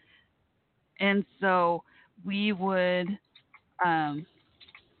away. And so we would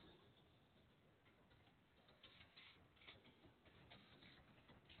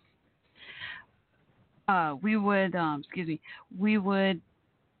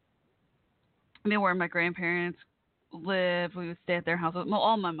they were my grandparents, we would stay at their house. Well,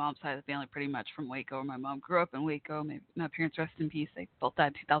 all my mom's side of the family pretty much from Waco. My mom grew up in Waco. My parents, rest in peace. They both died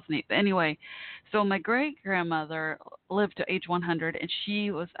in 2008. But anyway, so my great-grandmother lived to age 100, and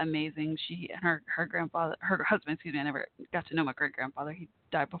she was amazing. She and her grandfather, her husband, excuse me, I never got to know my great-grandfather. He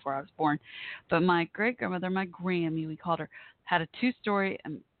died before I was born. But my great-grandmother, my Grammy, we called her, had a 2-story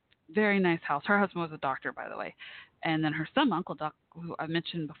and very nice house. Her husband was a doctor, by the way. And then her son, Uncle Doc, who I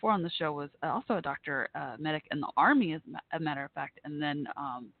mentioned before on the show, was also a doctor, medic in the Army, as a matter of fact, and then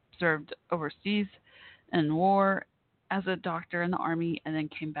served overseas in war as a doctor in the Army, and then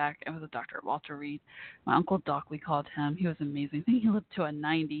came back and was a doctor at Walter Reed. My Uncle Doc, we called him. He was amazing. I think he lived to a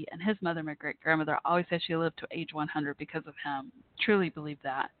 90, and his mother, my great-grandmother, always said she lived to age 100 because of him. Truly believe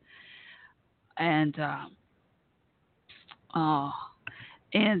that. And,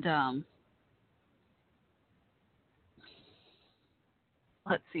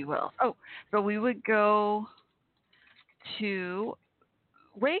 let's see what else. Oh, so we would go to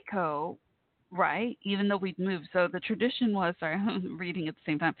Waco, right? Even though we'd moved. So the tradition was, sorry, I'm reading at the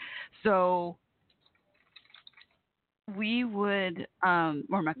same time. So we would,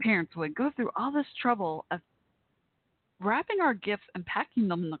 or my parents would go through all this trouble of wrapping our gifts and packing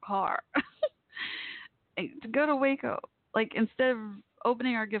them in the car to go to Waco. Like, instead of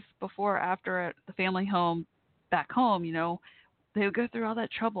opening our gifts before or after at the family home back home, you know, they would go through all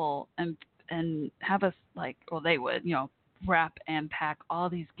that trouble and have us, like, well, they would, you know, wrap and pack all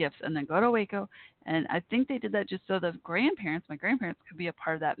these gifts and then go to Waco. And I think they did that just so the grandparents, my grandparents, could be a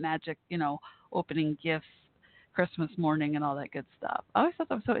part of that magic, you know, opening gifts Christmas morning and all that good stuff. I always thought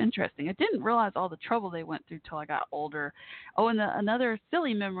that was so interesting. I didn't realize all the trouble they went through till I got older. Oh, and another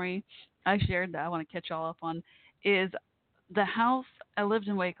silly memory I shared that I want to catch y'all up on is the house. I lived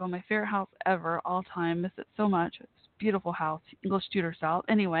in Waco, my favorite house ever, all time. Miss it so much. It's a beautiful house, English Tudor style.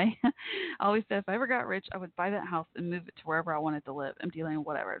 Anyway, I always said if I ever got rich, I would buy that house and move it to wherever I wanted to live, empty land,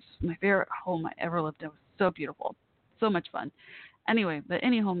 whatever. It's my favorite home I ever lived in. It was so beautiful, so much fun. Anyway, but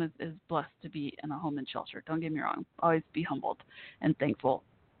any home is blessed to be in a home and shelter. Don't get me wrong. Always be humbled and thankful.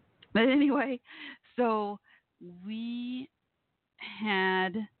 But anyway, so we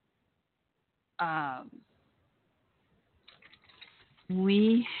had a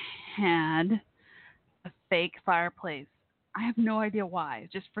fake fireplace. I have no idea why.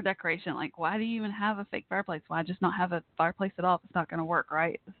 Just for decoration. Like, why do you even have a fake fireplace? Why just not have a fireplace at all if it's not going to work,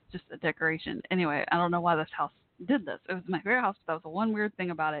 right? It's just a decoration. Anyway, I don't know why this house did this. It was my favorite house, but that was the one weird thing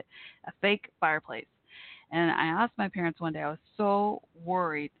about it, a fake fireplace. And I asked my parents one day, I was so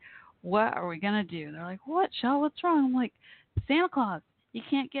worried, what are we going to do? They're like, what, Shell? What's wrong? I'm like, Santa Claus, you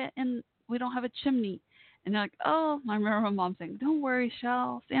can't get in, we don't have a chimney. And they're like, oh, I remember my mom saying, don't worry,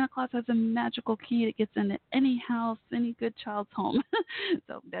 Shell. Santa Claus has a magical key that gets into any house, any good child's home.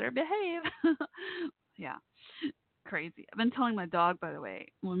 So better behave. Yeah. Crazy. I've been telling my dog, by the way,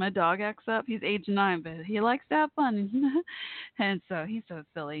 when my dog acts up, he's age 9, but he likes to have fun. And so he's so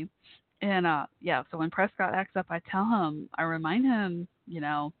silly. And yeah, so when Prescott acts up, I tell him, I remind him, you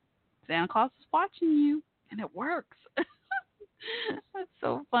know, Santa Claus is watching you, and it works. That's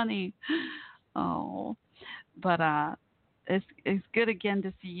so funny. Oh, but it's good again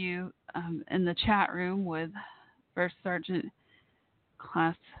to see you in the chat room with First Sergeant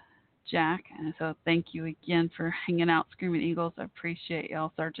Class Jack, and so thank you again for hanging out, Screaming Eagles. I appreciate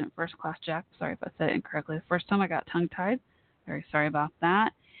y'all, Sergeant First Class Jack. Sorry if I said it incorrectly the first time. I got tongue-tied. Very sorry about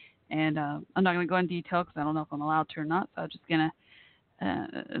that. And I'm not going to go in detail because I don't know if I'm allowed to or not, so I'm just going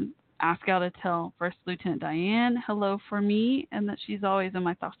to ask y'all to tell First Lieutenant Diane hello for me and that she's always in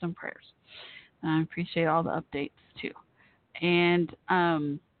my thoughts and prayers. I appreciate all the updates, too. And,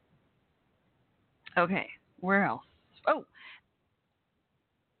 okay, where else? Oh,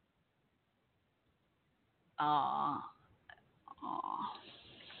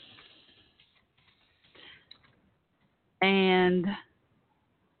 and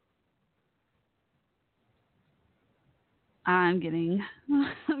I'm getting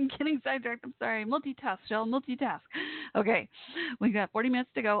sidetracked. I'm sorry. Multitask, Shell. Multitask. Okay, we got 40 minutes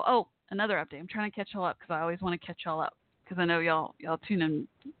to go. Oh, another update. I'm trying to catch y'all up because I always want to catch y'all up because I know y'all tune in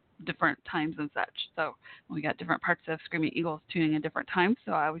different times and such. So we got different parts of Screaming Eagles tuning in different times.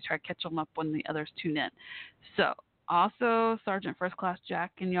 So I always try to catch them up when the others tune in. So also Sergeant First Class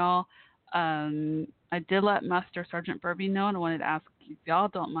Jack and y'all, I did let Master Sergeant Burby know, and I wanted to ask if y'all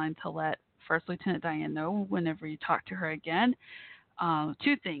don't mind to let First Lieutenant Diane know whenever you talk to her again. 2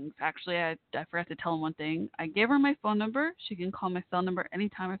 things. Actually, I forgot to tell him one thing. I gave her my phone number. She can call my cell number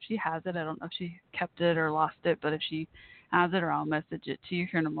anytime if she has it. I don't know if she kept it or lost it, but if she has it, or I'll message it to you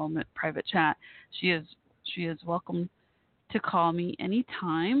here in a moment, private chat. She is welcome to call me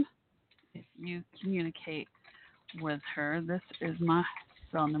anytime if you communicate with her. This is my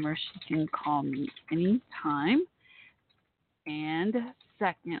cell number. She can call me anytime. And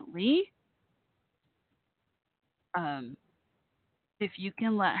secondly, if you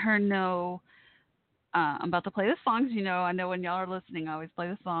can let her know I'm about to play the songs. You know, I know when y'all are listening, I always play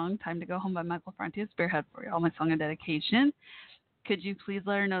the song Time to Go Home by Michael Franti at Spearhead for y'all, my song of dedication. Could you please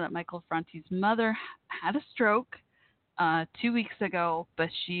let her know that Michael Franti's mother had a stroke 2 weeks ago, but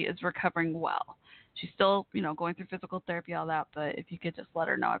she is recovering well. She's still, you know, going through physical therapy, all that, but if you could just let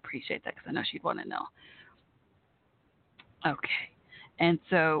her know, I appreciate that because I know she'd want to know. Okay. And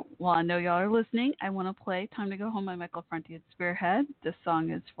so while I know y'all are listening, I want to play Time to Go Home by Michael Franti at Spearhead. This song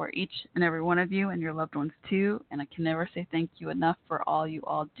is for each and every one of you and your loved ones too, and I can never say thank you enough for all you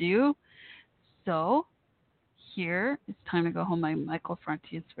all do. So here is Time to Go Home by Michael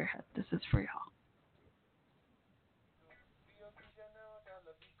Franti at Spearhead. This is for y'all.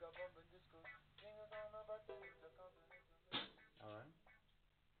 All right.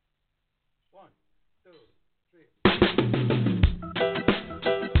 1, 2, 3.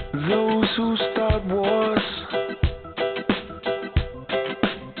 Those who start wars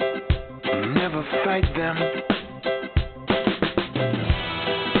never fight them.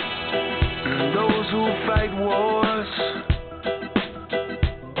 And those who fight wars,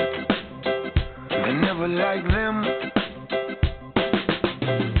 they never like them.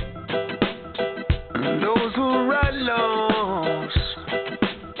 And those who write laws,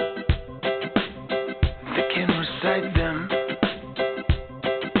 they can recite them.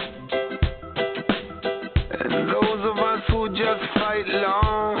 Who just fight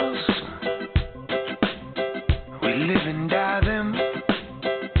laws, we live and die them.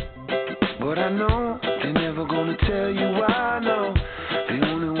 But I know they're never gonna tell you why, no. They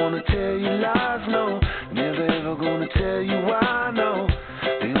only wanna tell you lies, no. Never ever gonna tell you why, no.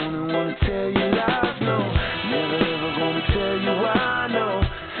 They only wanna tell you lies, no. Never ever gonna tell you why, no.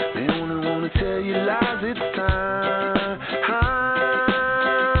 They only wanna tell you lies. It's time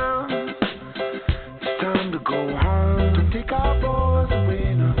to go home. Take our boys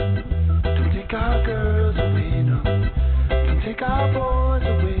away now. Don't take our girls away now. Don't take our boys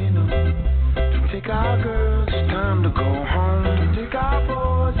away now. Don't take our girls. It's time to go home. Don't take our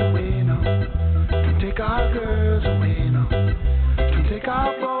boys away now. Don't take our girls away now. Don't take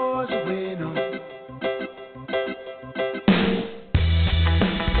our boys away now.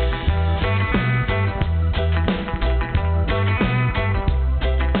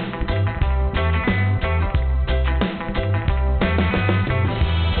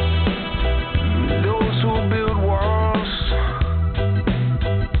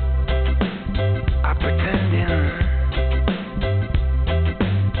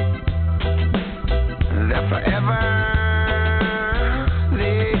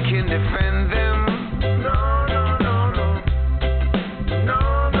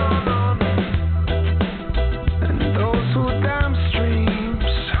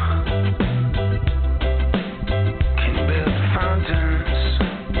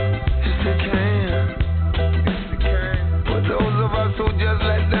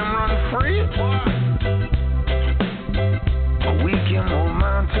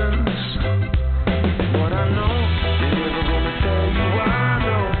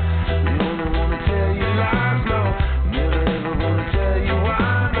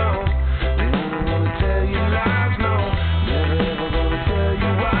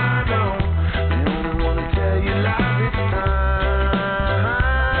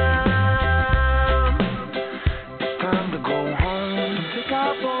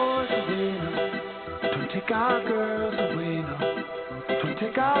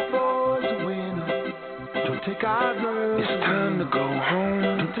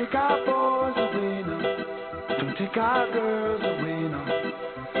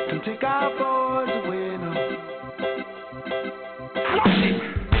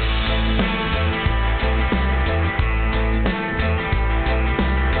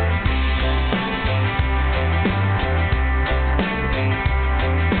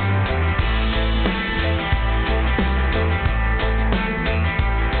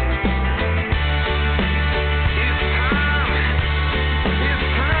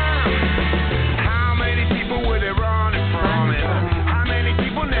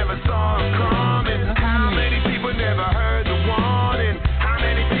 How many people never heard the warning? How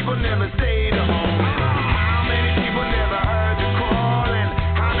many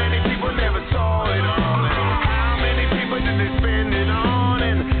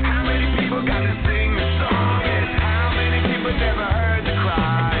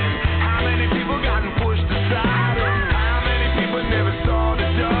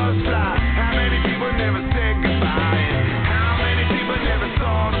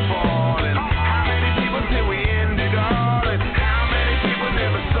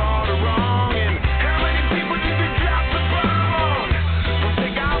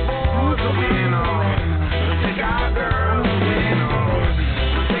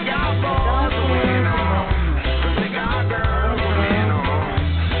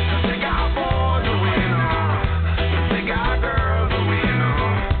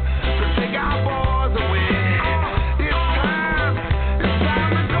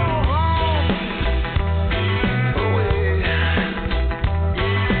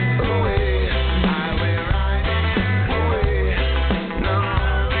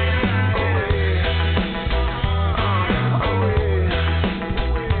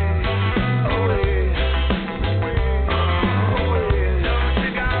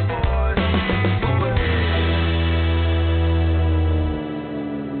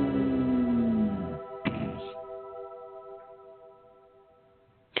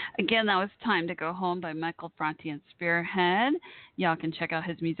Again, that was Time to Go Home by Michael Franti and Spearhead. Y'all can check out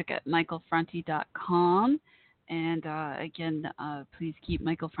his music at michaelfranti.com. And again, please keep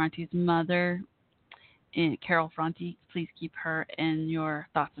Michael Franti's mother, Carol Franti, please keep her in your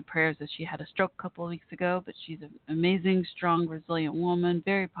thoughts and prayers, as she had a stroke a couple of weeks ago. But she's an amazing, strong, resilient woman,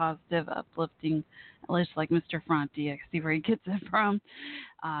 very positive, uplifting, just like Mr. Franti. I see where he gets it from.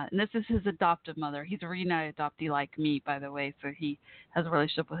 And this is his adoptive mother. He's a reunited adoptee like me, by the way, so he has a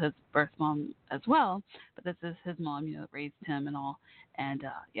relationship with his birth mom as well. But this is his mom, that raised him and all. And,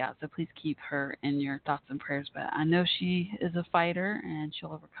 so please keep her in your thoughts and prayers. But I know she is a fighter, and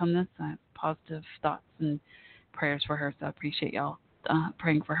she'll overcome this. I have positive thoughts and prayers for her, so I appreciate y'all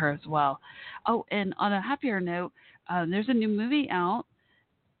praying for her as well. Oh, and on a happier note, there's a new movie out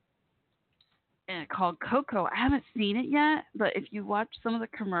called Coco. I haven't seen it yet, but if you watch some of the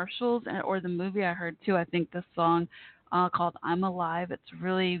commercials or the movie I heard too, I think this song called I'm Alive, it's a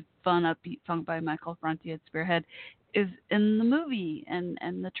really fun, upbeat song by Michael Franti at Spearhead, is in the movie and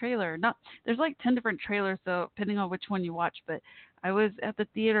the trailer. There's like 10 different trailers, so depending on which one you watch, but I was at the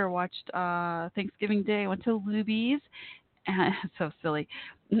theater, watched Thanksgiving Day, went to Luby's, and it's so silly.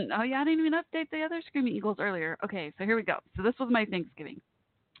 Oh yeah, I didn't even update the other Screaming Eagles earlier. Okay, so here we go. So this was my Thanksgiving.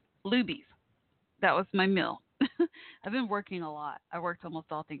 Luby's. That was my meal. I've been working a lot. I worked almost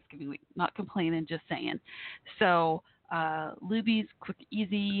all Thanksgiving week. Not complaining, just saying. So Luby's, quick,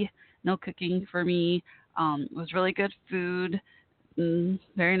 easy, no cooking for me. It was really good food.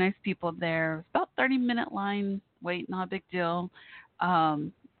 Very nice people there. It was about 30-minute line wait, not a big deal.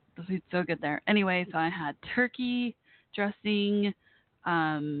 The food's so good there. Anyway, so I had turkey dressing,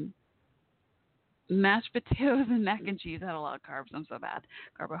 mashed potatoes and mac and cheese. I had a lot of carbs. I'm so bad.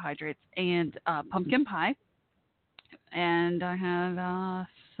 Carbohydrates. And pumpkin pie. And I had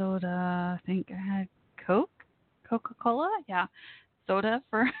soda. I think I had Coca-Cola. Yeah. Soda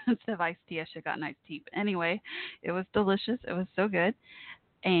for instead of iced tea. I should have gotten iced tea. But anyway, it was delicious. It was so good.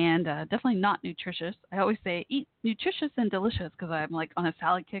 And definitely not nutritious. I always say eat nutritious and delicious because I'm like on a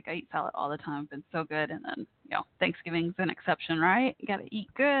salad kick. I eat salad all the time. It's been so good. And then, Thanksgiving's an exception, right? You got to eat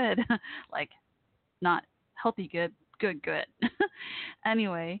good. Like, not healthy good, good.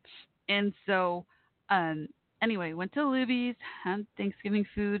 Anyway, and so, went to Luby's, had Thanksgiving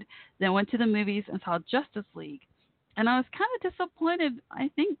food, then went to the movies and saw Justice League. And I was kind of disappointed. I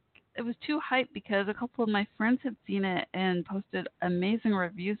think it was too hyped because a couple of my friends had seen it and posted amazing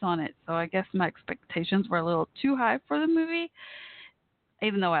reviews on it. So I guess my expectations were a little too high for the movie,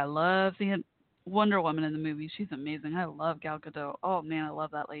 even though I love seeing Wonder Woman in the movie. She's amazing. I love Gal Gadot. Oh, man, I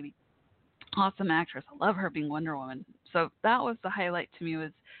love that lady. Awesome actress. I love her being Wonder Woman. So that was the highlight to me.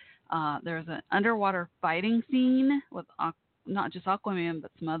 Was there was an underwater fighting scene with not just Aquaman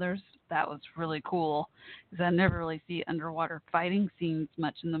but some others. That was really cool because I never really see underwater fighting scenes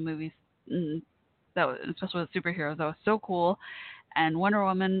much in the movies. That was, especially with superheroes. That was so cool. And Wonder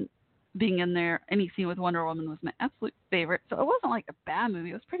Woman being in there, any scene with Wonder Woman was my absolute favorite. So it wasn't like a bad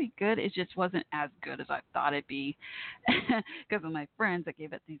movie. It was pretty good. It just wasn't as good as I thought it'd be because of my friends that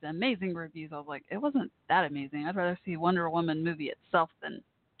gave it these amazing reviews. I was like, it wasn't that amazing. I'd rather see Wonder Woman movie itself than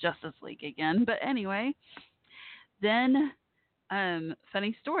Justice League again. But anyway, then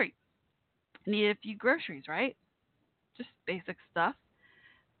funny story. Needed a few groceries, right? Just basic stuff.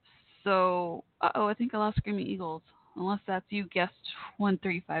 So, I think I lost Screaming Eagles. Unless that's you, guest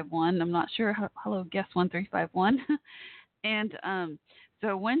 1351. I'm not sure. Hello, guest 1351. And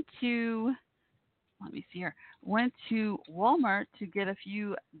so went to Walmart to get a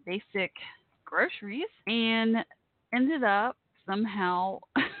few basic groceries and ended up somehow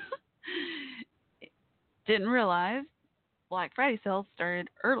didn't realize Black Friday sales started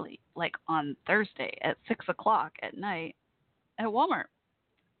early, like on Thursday at 6 o'clock at night at Walmart.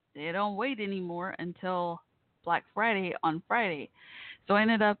 They don't wait anymore until Black Friday on Friday. So I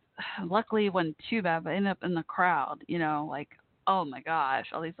ended up, luckily it wasn't too bad, but I ended up in the crowd, like, oh my gosh,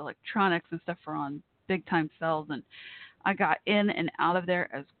 all these electronics and stuff are on big time sales. And I got in and out of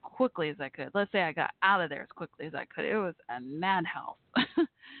there as quickly as I could. Let's say I got out of there as quickly as I could. It was a madhouse.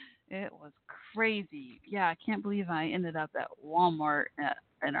 It was crazy. Yeah, I can't believe I ended up at Walmart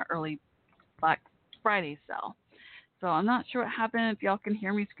in an early Black Friday sale. So I'm not sure what happened. If y'all can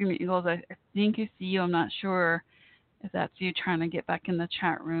hear me Screaming Eagles, I think I see you. I'm not sure if that's you trying to get back in the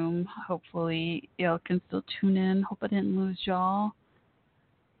chat room. Hopefully y'all can still tune in. Hope I didn't lose y'all.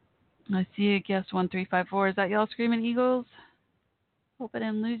 I see you, guest 1354. Is that y'all Screaming Eagles? Hope I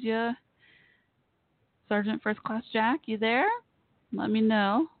didn't lose you. Sergeant First Class Jack, you there? Let me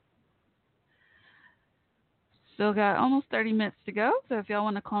know. Still got almost 30 minutes to go, so if y'all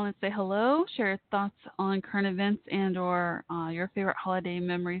want to call and say hello, share your thoughts on current events and or your favorite holiday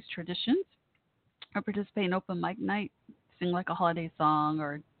memories, traditions, or participate in open mic night, sing like a holiday song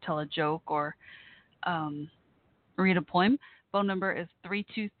or tell a joke or read a poem. Phone number is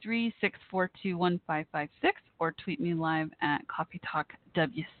 323-642-1556 or tweet me live at Coffee Talk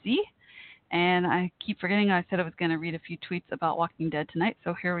WC. And I keep forgetting I said I was going to read a few tweets about Walking Dead tonight,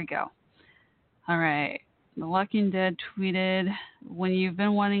 so here we go. All right. The Walking Dead tweeted, when you've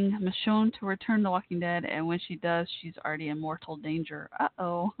been wanting Michonne to return to Walking Dead, and when she does, she's already in mortal danger.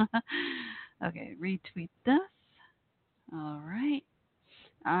 Uh-oh. Okay, retweet this. All right.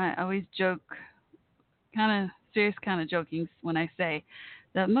 I always joke, kind of serious kind of joking when I say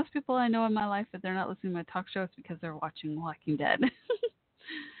that most people I know in my life, if they're not listening to my talk shows, because they're watching Walking Dead.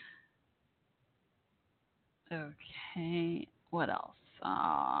 Okay, what else?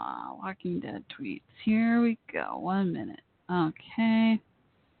 Walking Dead tweets. Here we go. 1 minute. Okay.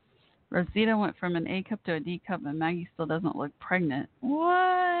 Rosita went from an A cup to a D cup, and Maggie still doesn't look pregnant.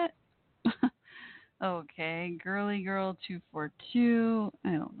 What? Okay. Girly Girl 242.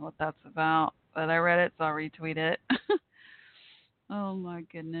 I don't know what that's about, but I read it, so I'll retweet it. Oh my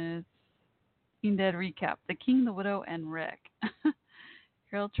goodness. Walking Dead recap. The King, the Widow, and Rick.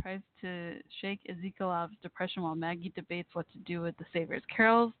 Carol tries to shake Ezekiel out of his depression while Maggie debates what to do with the Saviors.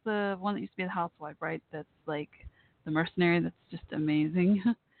 Carol's the one that used to be the housewife, right? That's like the mercenary. That's just amazing.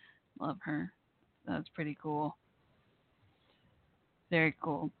 Love her. That's pretty cool. Very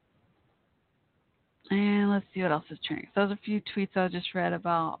cool. And let's see what else is trending. So there's a few tweets I just read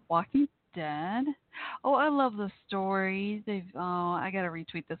about Walking Dead. Oh, I love the stories. I gotta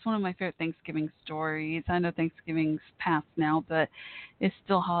retweet this. One of my favorite Thanksgiving stories. I know Thanksgiving's past now, but it's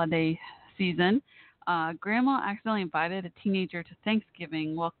still holiday season. Grandma accidentally invited a teenager to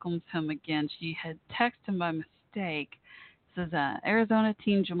Thanksgiving, welcomes him again. She had texted him by mistake. It says Arizona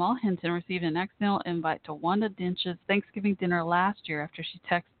teen Jamal Hinton received an accidental invite to Wanda Dench's Thanksgiving dinner last year after she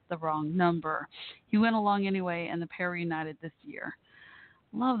texted the wrong number. He went along anyway, and the pair reunited this year.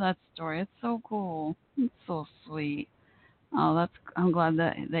 Love that story. It's so cool. It's so sweet. Oh, I'm glad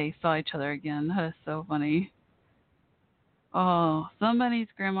that they saw each other again. That is so funny. Oh, somebody's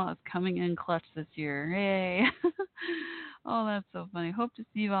grandma is coming in clutch this year. Yay. Oh, that's so funny. Hope to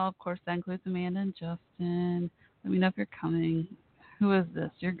see you all. Of course, that includes Amanda and Justin. Let me know if you're coming. Who is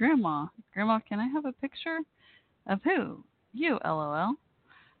this? Your grandma. Grandma, can I have a picture? Of who? You, LOL.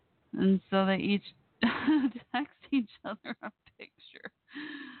 And so they each text each other a picture.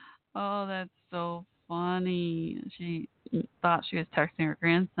 Oh, that's so funny. She thought she was texting her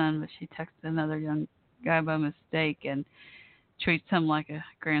grandson, but she texted another young guy by mistake and treats him like a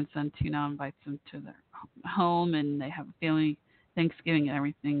grandson too. Now invites him to their home, and they have a family Thanksgiving and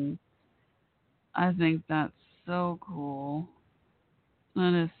everything. I think that's so cool.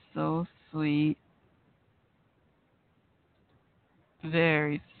 That is so sweet.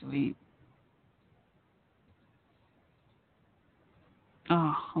 Very sweet.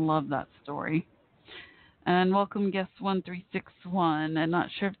 Oh, I love that story. And welcome guest 1361. I'm not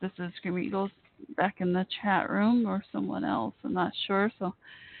sure if this is Screaming Eagles back in the chat room or someone else. I'm not sure. So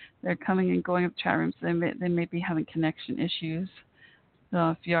they're coming and going up chat rooms. So they may be having connection issues. So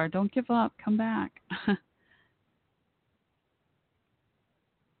if you are, don't give up. Come back.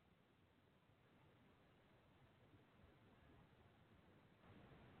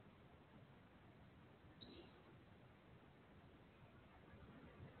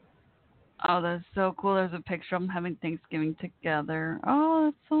 Oh, that's so cool. There's a picture of them having Thanksgiving together. Oh,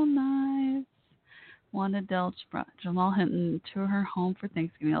 that's so nice. Wanda Delch brought Jamal Hinton to her home for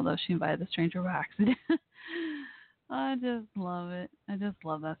Thanksgiving, although she invited the stranger by accident. I just love it. I just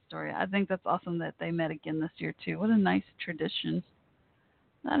love that story. I think that's awesome that they met again this year, too. What a nice tradition.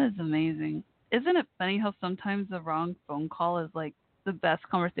 That is amazing. Isn't it funny how sometimes the wrong phone call is like the best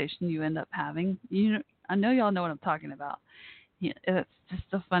conversation you end up having? I know y'all know what I'm talking about. Yeah, it's just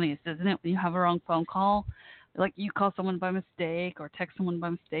the funniest, isn't it? When you have a wrong phone call, like you call someone by mistake or text someone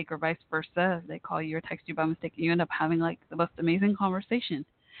by mistake or vice versa. They call you or text you by mistake, and you end up having like the most amazing conversation.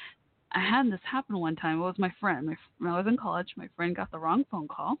 I had this happen one time. It was my friend. When I was in college, my friend got the wrong phone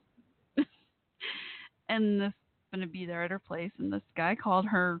call, and this going to be there at her place, and this guy called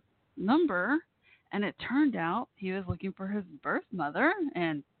her number, and it turned out he was looking for his birth mother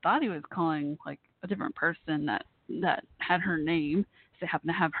and thought he was calling like a different person that had her name. They happen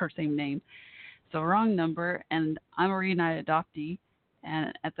to have her same name. So wrong number, and I'm a reunited adoptee,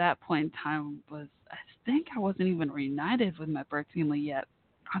 and at that point in time I think I wasn't even reunited with my birth family yet.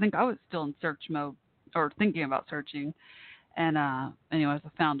 I think I was still in search mode, or thinking about searching, and anyway, I was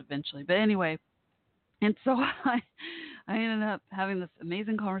found eventually. But anyway, And so I ended up having this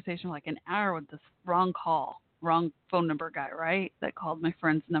amazing conversation for like an hour with this wrong phone number guy, right? That called my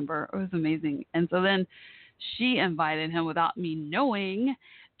friend's number. It was amazing. And so then she invited him without me knowing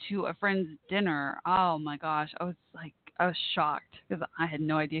to a friend's dinner. Oh my gosh. I was shocked because I had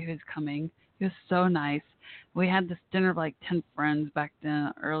no idea who was coming. He was so nice. We had this dinner of like 10 friends back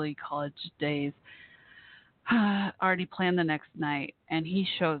then, early college days. Already planned the next night, and he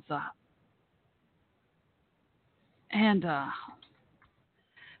shows up. And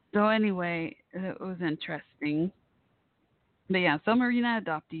so anyway, it was interesting. But yeah, some are not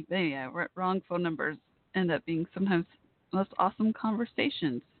adoptee. But yeah, wrong phone numbers end up being sometimes the most awesome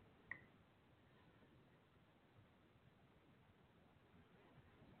conversations.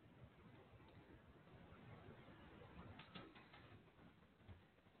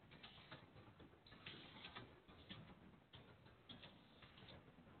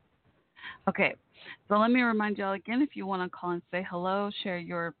 Okay, so let me remind y'all again, if you want to call and say hello, share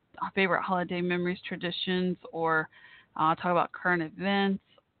your favorite holiday memories, traditions, or talk about current events,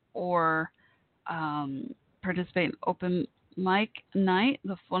 or participate in open mic night,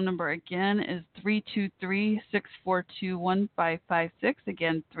 the phone number again is 323-642-1556.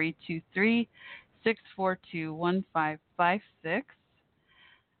 Again, 323-642-1556.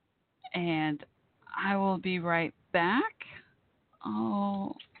 And I will be right back.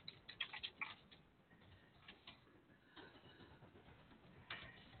 Oh.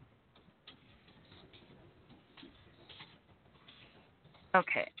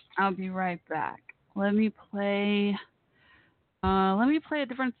 Okay, I'll be right back. Let me play a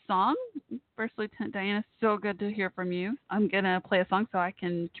different song. First Lieutenant Diana, so good to hear from you. I'm going to play a song so I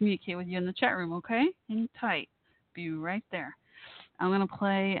can communicate with you in the chat room, okay? Hang tight. Be right there. I'm going to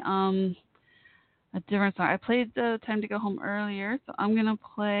play a different song. I played the Time to Go Home earlier, so I'm going to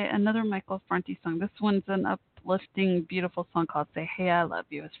play another Michael Franti song. This one's an uplifting, beautiful song called Say Hey, I Love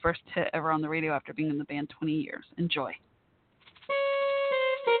You. His first hit ever on the radio after being in the band 20 years. Enjoy.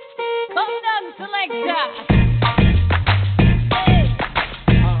 Hold on, selector.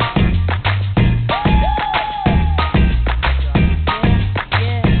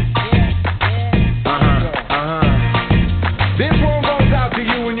 This one goes out to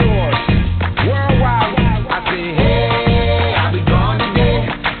you and yours. Worldwide, I say, hey, I'll be gone today,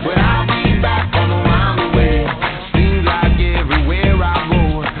 but I'll be back on around the way. Seems like everywhere I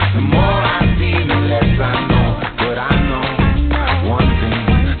go, the more I see, the less I know. But I know one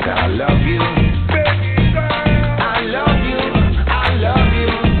thing, that I love you. I love you, I love you,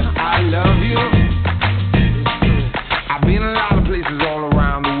 I love you. I've been a lot of places all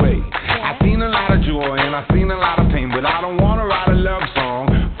around the way. I've seen a lot of joy and I've seen a lot of pain, but I don't want to write a love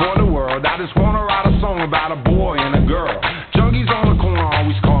song for the world. I just want to write a song about a boy and a girl. Junkies on the corner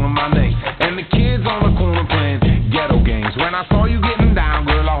always calling my name, and the kids on the corner playing ghetto games. When I saw you getting down,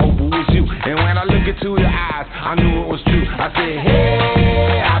 girl, I hope it was you. And when I look into your eyes, I knew it was true. I said,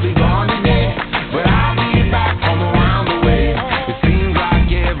 hey, I'll be gone today, but I'll be back from around the way. It seems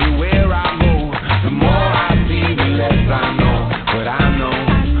like everywhere I go, the more I see, the less I know. But I know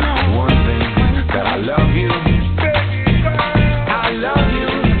one thing, that I love you. I love you,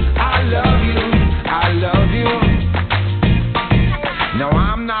 I love you, I love you. Now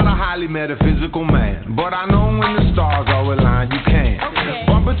I'm not a highly metaphysical man, but I know when the stars are aligned, you can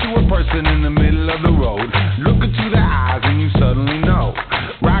bump into a person in the middle of the road, look into their eyes and you suddenly know.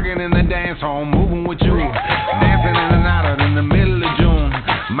 Rocking in the dance hall, moving with you, dancing in and out in the middle of June.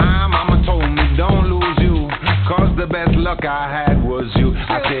 My mama told me don't lose you, cause the best luck I had was you.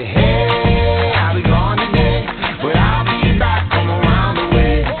 I said, hey, I'll be gone today, but I'll be back from around the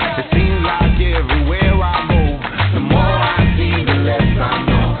way. It seems like everywhere I go, the more I see, the less I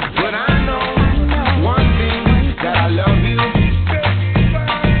know. But I know one thing, that I love you.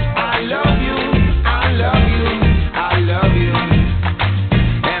 I love you, I love you, I love you.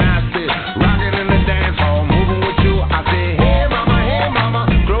 And I said, rocking in the dance hall, moving with you. I said, hey mama,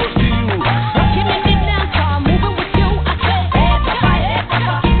 close to you. Rocking in the dance hall, moving with you. I said, hey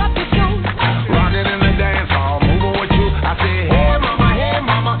papa, love you too. Rocking in the dance hall, moving with you. I said, hey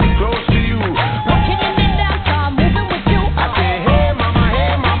mama, close to you. Rocking in the dance hall, moving with you. I said, hey mama,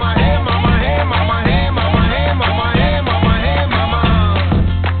 hey mama, hey mama, hey mama, hey mama, hey mama, hey mama, hey mama.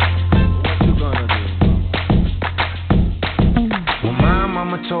 What you gonna do? Well, my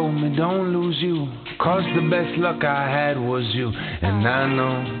mama told me don't lose you, cause the best luck I had was you. And I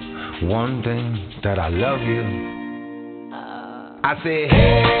know one thing, that I love you. I said,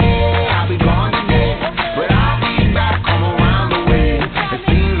 hey, I'll be gone today, but I'll be back, come around the way. It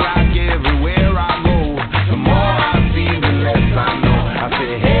seems like everywhere I go, the more I see, the less I know. I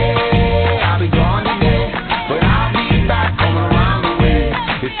said, hey, I'll be gone today,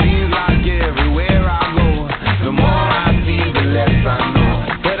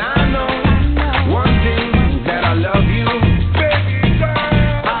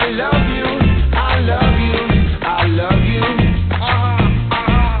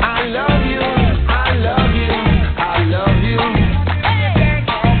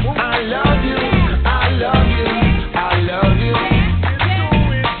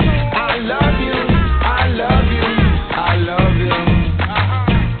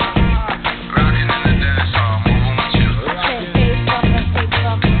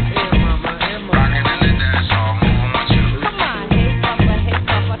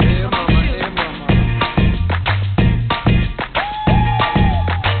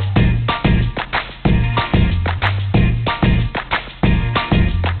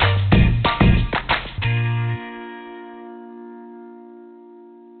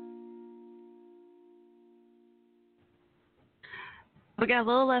 We got a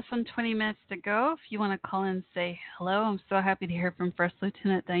little less than 20 minutes to go. If you want to call in and say hello, I'm so happy to hear from First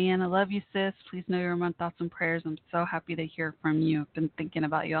Lieutenant Diane. I love you, sis. Please know you're in my thoughts and prayers. I'm so happy to hear from you. I've been thinking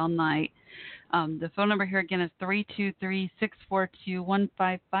about you all night. The phone number here again is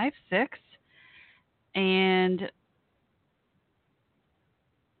 323-642-1556. And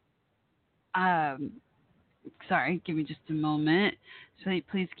sorry, give me just a moment. So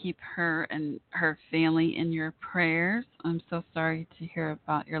please keep her and her family in your prayers. I'm so sorry to hear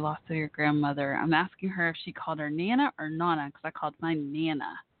about your loss of your grandmother. I'm asking her if she called her Nana or Nana, because I called mine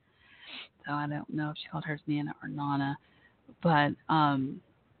Nana. So I don't know if she called hers Nana or Nana. But I'm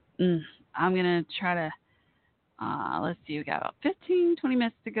going to try to, let's see, we got about 15, 20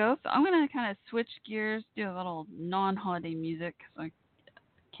 minutes to go. So I'm going to kind of switch gears, do a little non-holiday music, because I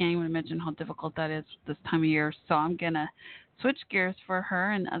can't even imagine how difficult that is this time of year. So I'm going to switch gears for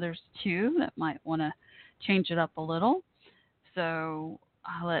her and others too that might want to change it up a little. So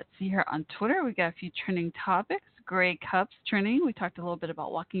let's see here on Twitter. We got a few trending topics. Grey Cups trending. We talked a little bit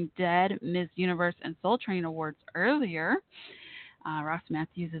about Walking Dead, Ms. Universe, and Soul Train Awards earlier. Ross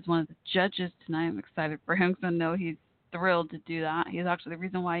Matthews is one of the judges tonight. I'm excited for him because I know he's thrilled to do that. He's actually the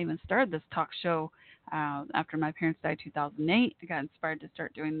reason why I even started this talk show after my parents died in 2008. I got inspired to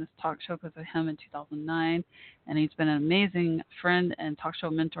start doing this talk show because of him in 2009, and he's been an amazing friend and talk show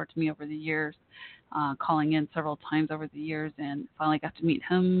mentor to me over the years, calling in several times over the years, and finally got to meet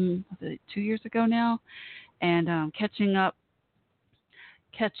him 2 years ago now, and catching up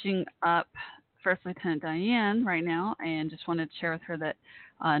First Lieutenant Diane right now, and just wanted to share with her that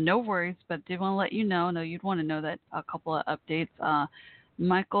no worries, but did want to let you know, I know you'd want to know that a couple of updates.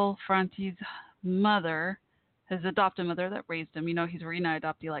 Michael Franti's mother, his adopted mother that raised him, you know, he's a reunited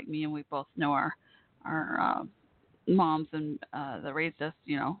adoptee like me, and we both know our moms and that raised us,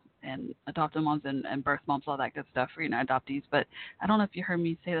 you know, and adopted moms and birth moms, all that good stuff, reunited adoptees. But I don't know if you heard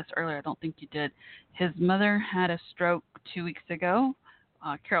me say this earlier. I don't think you did. His mother had a stroke 2 weeks ago.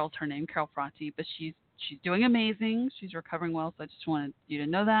 Carol's her name, Carol Franti, but she's doing amazing. She's recovering well, so I just wanted you to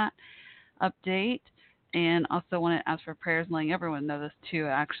know that update. And also want to ask for prayers and letting everyone know this too,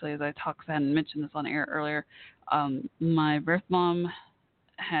 actually, as I talked, because I hadn't mentioned this on air earlier. My birth mom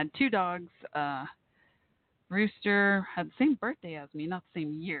had two dogs. Rooster had the same birthday as me, not the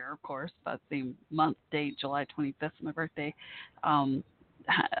same year, of course, but same month, date, July 25th, my birthday.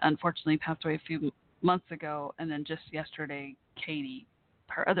 Unfortunately passed away a few months ago, and then just yesterday, Katie,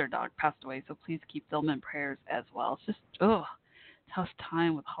 her other dog, passed away, so please keep them in prayers as well. It's just, tough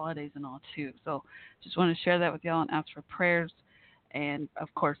time with holidays and all, too. So just want to share that with y'all and ask for prayers. And,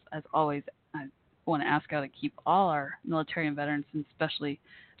 of course, as always, I want to ask y'all to keep all our military and veterans, and especially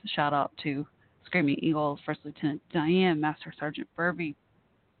a shout-out to Screaming Eagles, First Lieutenant Diane, Master Sergeant Burby,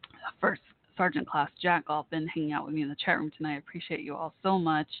 First Sergeant Class Jack, all been hanging out with me in the chat room tonight. I appreciate you all so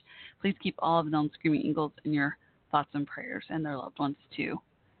much. Please keep all of them Screaming Eagles in your thoughts and prayers, and their loved ones too.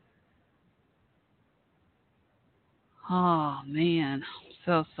 Oh man,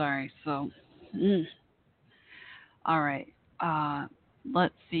 so sorry. So, all right.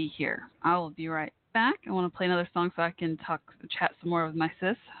 Let's see here. I will be right back. I want to play another song so I can chat some more with my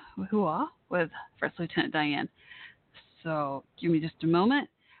sis, with First Lieutenant Diane. So give me just a moment.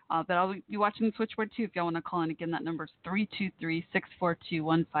 But I'll be watching the switchboard too if y'all want to call in. Again, that number is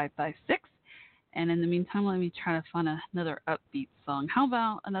 323-642-1556. And in the meantime, let me try to find another upbeat song. How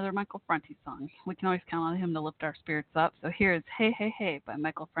about another Michael Franti song? We can always count on him to lift our spirits up. So here is Hey, Hey, Hey by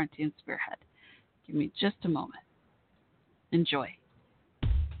Michael Franti and Spearhead. Give me just a moment. Enjoy.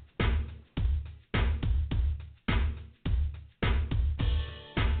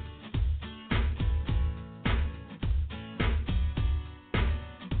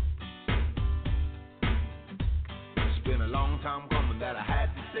 It's been a long time coming that I had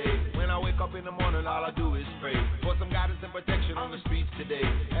to say. Up in the morning, all I do is pray for some guidance and protection on the streets today,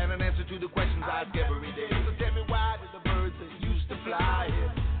 and an answer to the questions I ask every day. So tell me, why did the birds that used to fly here?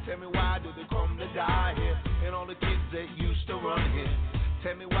 Tell me, why did they come to die here? And all the kids that used to run here,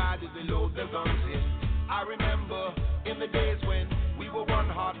 tell me, why did they load their guns here? I remember in the days when we were one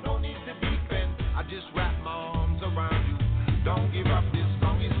heart, no need to defend. I just wrap my arms around you. Don't give up, this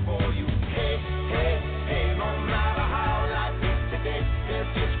song is for you. Hey, hey, hey, no matter how life is today, there's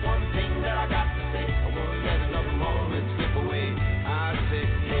just one thing that I got to say. I won't let another moment slip away. I say,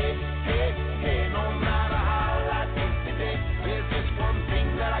 hey, hey, hey, no matter how life is today, there's just one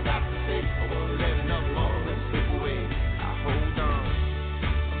thing that I got to say. I won't let another moment slip away. I hold on,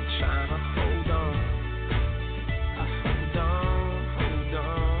 I'm trying to hold on. I hold on, hold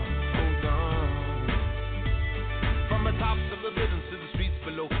on, hold on. From the tops of the buildings to the streets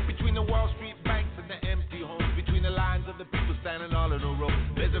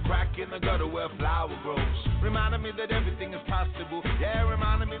in the gutter where a flower grows. Reminding me that everything is possible. Yeah,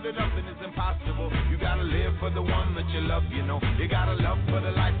 reminding me that nothing is impossible. You gotta live for the one that you love, you know. You gotta love for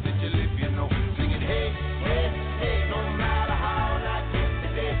the life that you live, you know. Singing, hey, hey, hey, no matter how life gets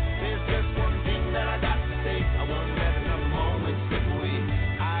today, there's just one thing that I got to say. I won't let another moment slip away.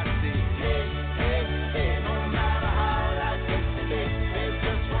 I say, hey, hey, hey, no matter how life gets today, there's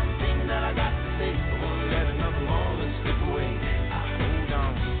just one thing that I got to say. I won't let another moment slip away. I hold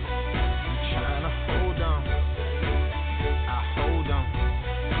on, I'm trying to hold on. I hold on,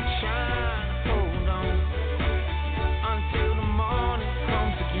 I'm trying to hold on until the morning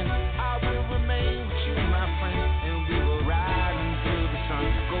comes again. I will remain with you, my friend, and we will ride until the sun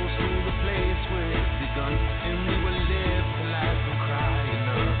goes to the place where it's begun, and we will live for life and cry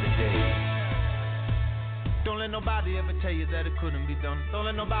another day. Don't let nobody ever tell you that it couldn't be done. Don't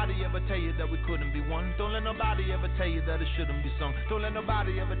let nobody ever tell you that we couldn't be one. Don't let nobody ever tell you that it shouldn't be sung. Don't let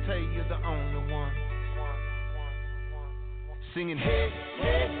nobody ever tell you you're the only one. Singing, hey,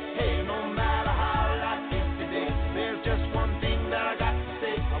 hey, hey, no matter how life is today, there's just one thing that I got to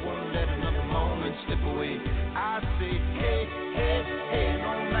say. I won't let another moment slip away. I say, hey, hey, hey,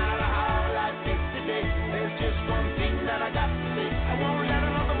 no matter how life is today, there's just one thing that I got to say. I won't let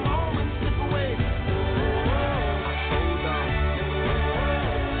another moment slip away. I hold on.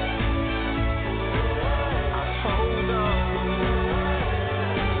 I hold on.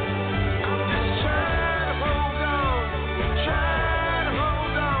 I'm just trying to hold on. Trying to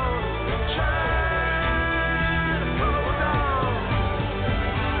hold on. Trying to hold on.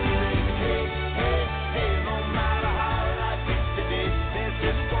 I say, hey, hey, hey, no matter how life is today, there's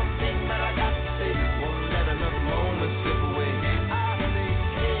just one thing that I got to say. Won't let another moment slip away. I say,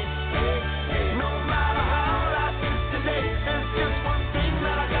 hey, hey, hey, no matter how life is today, there's just one thing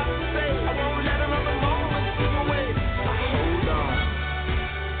that I got to say. I won't let another moment slip away. I hold on,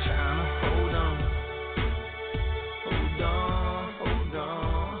 trying to hold on. Hold on, hold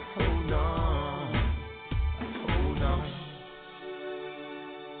on, hold on, hold on.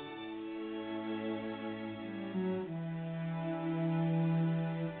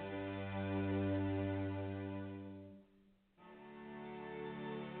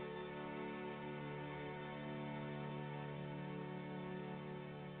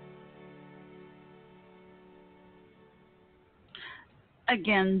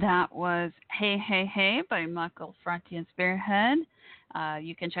 Again, that was Hey Hey Hey by Michael Franti and Spearhead.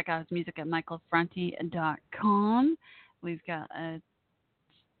 You can check out his music at michaelfranti.com. We've got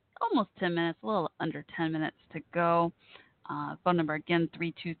almost 10 minutes, a little under 10 minutes to go. Phone number again,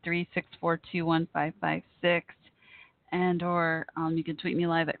 323-642-1556. And or you can tweet me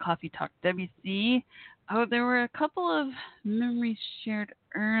live at Coffee Talk WC. Oh, there were a couple of memories shared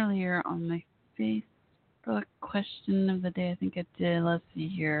earlier on my Facebook question of the day. I think I did. Let's see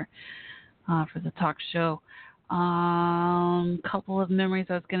here for the talk show. Couple of memories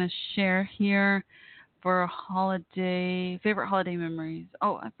I was going to share here for a holiday, favorite holiday memories.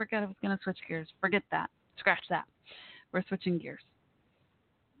 Oh, I forgot I was going to switch gears. Forget that. Scratch that. We're switching gears.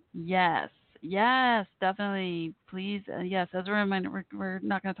 Yes, definitely. Please, yes, as a reminder, we're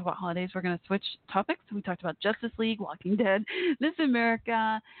not going to talk about holidays. We're going to switch topics. We talked about Justice League, Walking Dead, Miss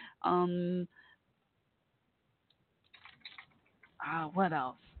America, what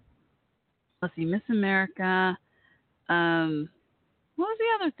else? Let's see, Miss America. What was the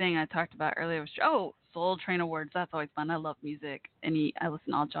other thing I talked about earlier? Oh, Soul Train Awards. That's always fun. I love music. I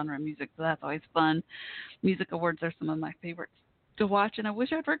listen to all genre of music, so that's always fun. Music awards are some of my favorites to watch, and I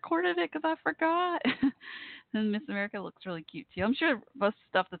wish I'd recorded it because I forgot. And Miss America looks really cute too. I'm sure most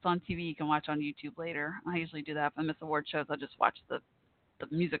stuff that's on TV you can watch on YouTube later. I usually do that. If I miss award shows, I'll just watch the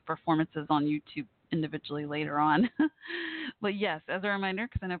music performances on YouTube individually later on. But yes, as a reminder,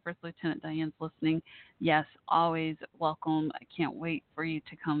 because I know First Lieutenant Diane's listening, yes, always welcome. I can't wait for you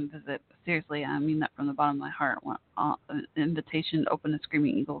to come visit. Seriously, I mean that from the bottom of my heart. An invitation to open the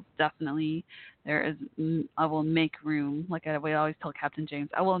Screaming Eagles, definitely. I will make room. Like I would always tell Captain James,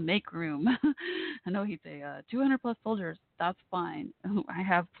 I will make room. I know he'd say 200 plus soldiers. That's fine. I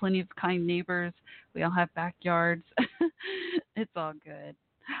have plenty of kind neighbors. We all have backyards. It's all good.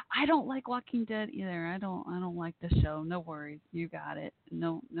 I don't like Walking Dead either. I don't like the show. No worries. You got it.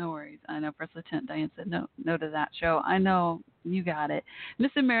 No worries. I know First Lieutenant Diane said no to that show. I know you got it.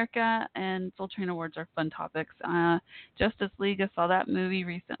 Miss America and Soul Train Awards are fun topics. Justice League, I saw that movie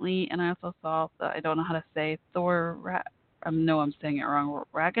recently, and I also saw I don't know how to say Thor. I know I'm saying it wrong.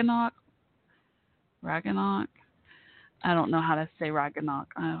 Ragnarok. I don't know how to say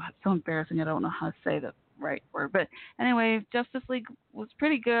Ragnarok. It's so embarrassing. I don't know how to say the right word. But anyway, Justice League was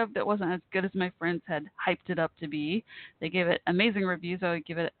pretty good, but it wasn't as good as my friends had hyped it up to be. They gave it amazing reviews. I would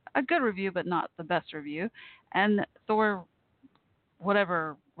give it a good review, but not the best review. And Thor,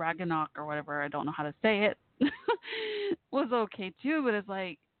 whatever, Ragnarok or whatever, I don't know how to say it, was okay too, but it's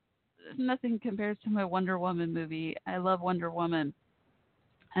like nothing compares to my Wonder Woman movie. I love Wonder Woman.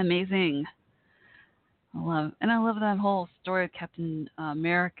 Amazing. I love that whole story of Captain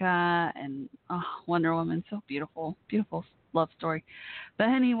America and Wonder Woman. So beautiful, beautiful love story. But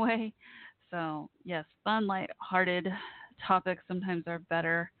anyway, so yes, fun, light-hearted topics sometimes are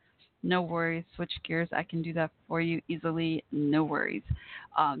better. No worries. Switch gears. I can do that for you easily. No worries.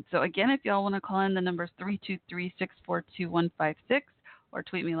 So again, if y'all want to call in, the number is 323-642-156. Or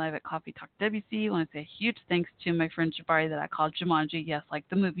tweet me live at Coffee Talk WC. I want to say a huge thanks to my friend Jabari that I called Jumanji. Yes, like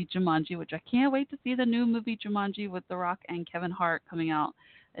the movie Jumanji, which I can't wait to see the new movie Jumanji with The Rock and Kevin Hart coming out,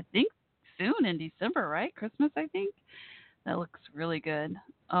 I think, soon in December, right? Christmas, I think. That looks really good.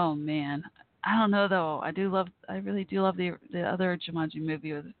 Oh, man. I don't know, though. I really do love the other Jumanji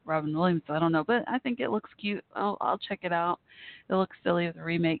movie with Robin Williams, so I don't know. But I think it looks cute. I'll check it out. It looks silly with the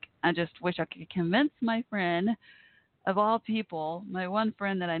remake. I just wish I could convince my friend, of all people, my one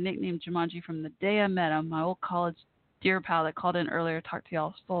friend that I nicknamed Jumanji from the day I met him, my old college dear pal that called in earlier to talk to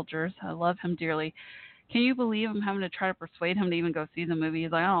y'all soldiers. I love him dearly. Can you believe I'm having to try to persuade him to even go see the movie?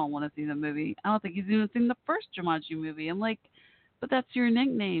 He's like, I don't want to see the movie. I don't think he's even seen the first Jumanji movie. I'm like, but that's your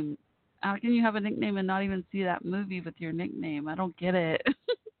nickname. How can you have a nickname and not even see that movie with your nickname? I don't get it.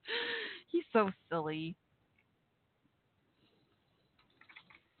 He's so silly.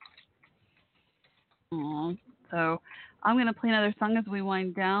 Aww. So I'm going to play another song as we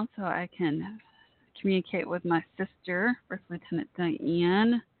wind down so I can communicate with my sister, First Lieutenant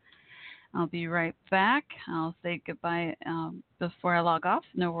Diane. I'll be right back. I'll say goodbye before I log off.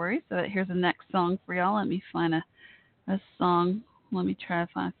 No worries. So here's the next song for y'all. Let me find a song. Let me try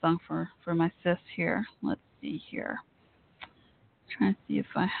to find a song for my sis here. Let's see here. Trying to see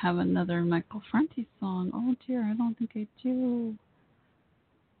if I have another Michael Franti song. Oh, dear. I don't think I do.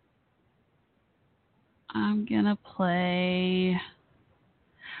 I'm going to play,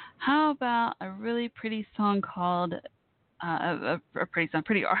 how about a really pretty song called,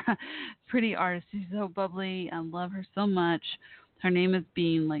 pretty artist. She's so bubbly. I love her so much. Her name is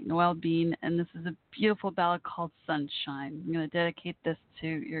Bean, like Noelle Bean, and this is a beautiful ballad called Sunshine. I'm going to dedicate this to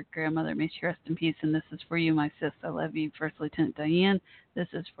your grandmother. May she rest in peace, and this is for you, my sis. I love you, First Lieutenant Diane. This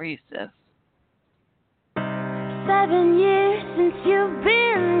is for you, sis. 7 years since you've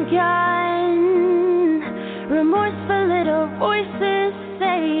been gone. Remorseful little voices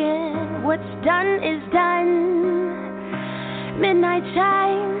saying what's done is done. Midnight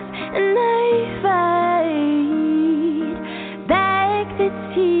chimes and they fade back the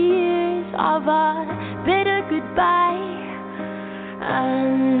tears of a bitter goodbye. I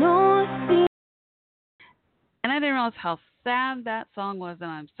know. And I didn't realize how sad that song was,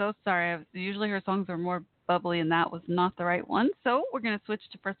 and I'm so sorry. Usually her songs are more bubbly, and that was not the right one. So we're going to switch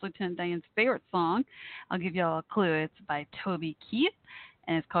to First Lieutenant Diane's favorite song. I'll give you all a clue. It's by Toby Keith,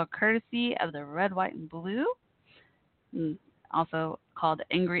 and it's called Courtesy of the Red, White, and Blue, and also called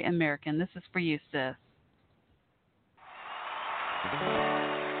Angry American. This is for you, sis.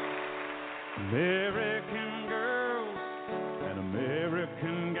 American girls and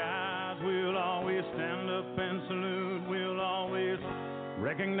American guys will always stand up and salute. We'll always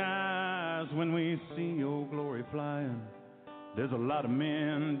recognize when we see old glory flying. There's a lot of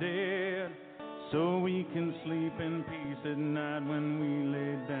men dead, so we can sleep in peace at night when we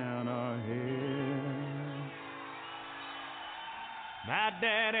lay down our heads. My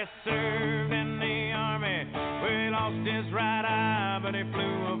daddy served in the army, where he lost his right eye, but he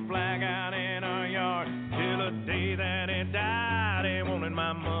flew a flag out in our yard till the day that he died. He wanted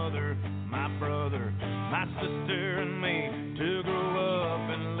my mother, my brother, my sister, and me to grow up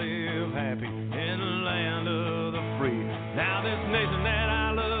and live happy in the land of the free. Now this nation that I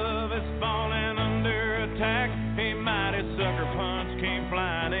love is falling under attack. A mighty sucker punch came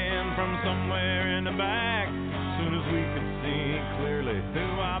flying in from somewhere in the back. Soon as we could see clearly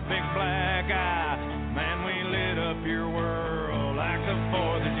through our big black eye, man, we lit up your world like the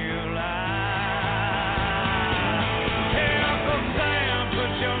 4th of July. Hey, Uncle Sam,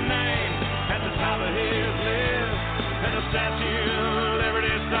 put your name at the top of his list, and the Statue of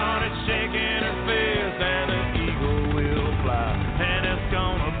Liberty started shaking her fist, and the eagle will fly, and it's gone.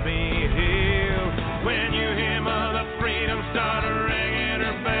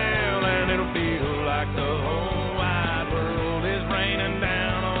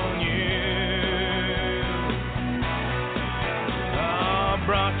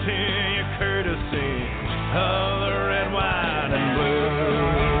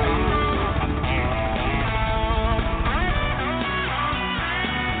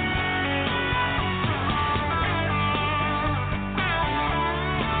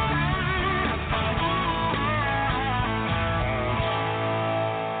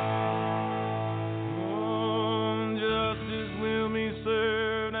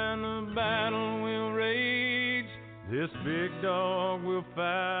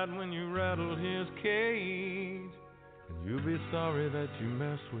 sorry that you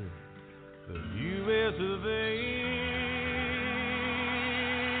messed with the U.S. of A.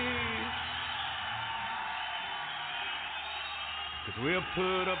 'Cause we'll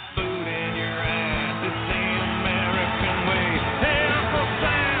put a boot in your ass, it's the American way. Hey, Uncle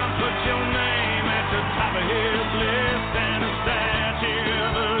Sam, put your name at the top of his list, and the Statue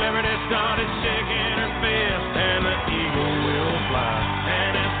of Liberty started shaking her fist, and the eagle will fly,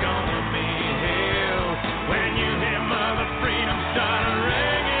 and it's gonna be hell when you hear Mother Freedom start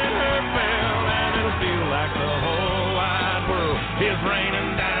ringing her bell, and it'll feel like the whole wide world is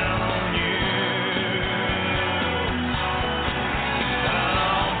raining down on you.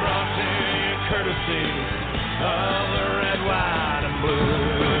 All brought to you courtesy of the red, white, and blue.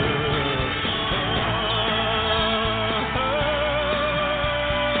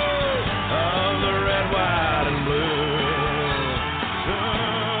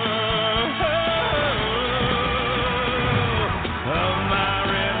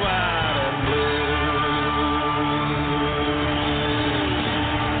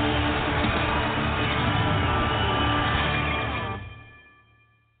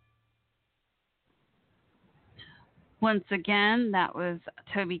 Once again, that was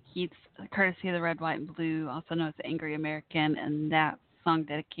Toby Keith's Courtesy of the Red, White, and Blue, also known as the Angry American, and that song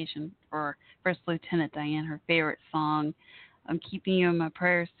dedication for First Lieutenant Diane, her favorite song. I'm keeping you in my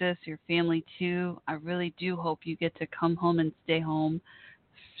prayers, sis, your family too. I really do hope you get to come home and stay home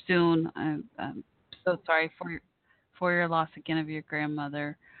soon. I'm so sorry for your loss again of your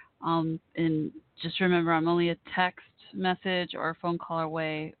grandmother. And just remember, I'm only a text message or a phone call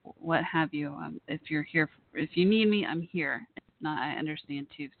away, what have you. If you're here, if you need me, I'm here. If not, I understand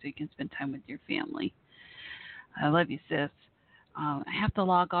too, so you can spend time with your family. I love you, sis. I have to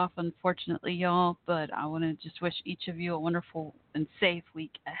log off, unfortunately, y'all, but I want to just wish each of you a wonderful and safe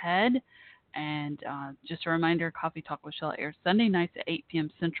week ahead. And just a reminder, Coffee Talk with Shell airs Sunday nights at 8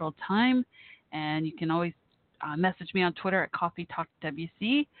 p.m. Central Time. And you can always message me on Twitter at Coffee Talk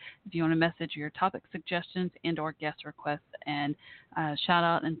WC if you want to message your topic suggestions and or guest requests. And shout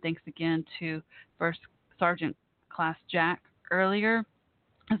out and thanks again to First Sergeant Class Jack earlier,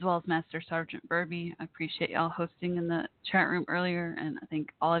 as well as Master Sergeant Burby. I appreciate y'all hosting in the chat room earlier, and I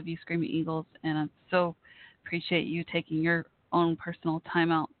thank all of you Screaming Eagles, and I so appreciate you taking your own personal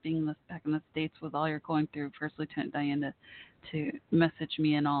time out being back in the States with all you're going through. First Lieutenant Diane to message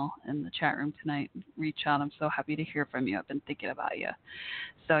me and all in the chat room tonight. Reach out. I'm so happy to hear from you. I've been thinking about you.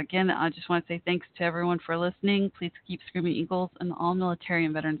 So again, I just want to say thanks to everyone for listening. Please keep Screaming Eagles and all military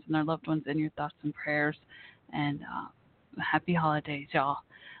and veterans and their loved ones in your thoughts and prayers. And happy holidays, y'all.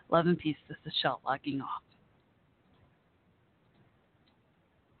 Love and peace. This is Shell logging off.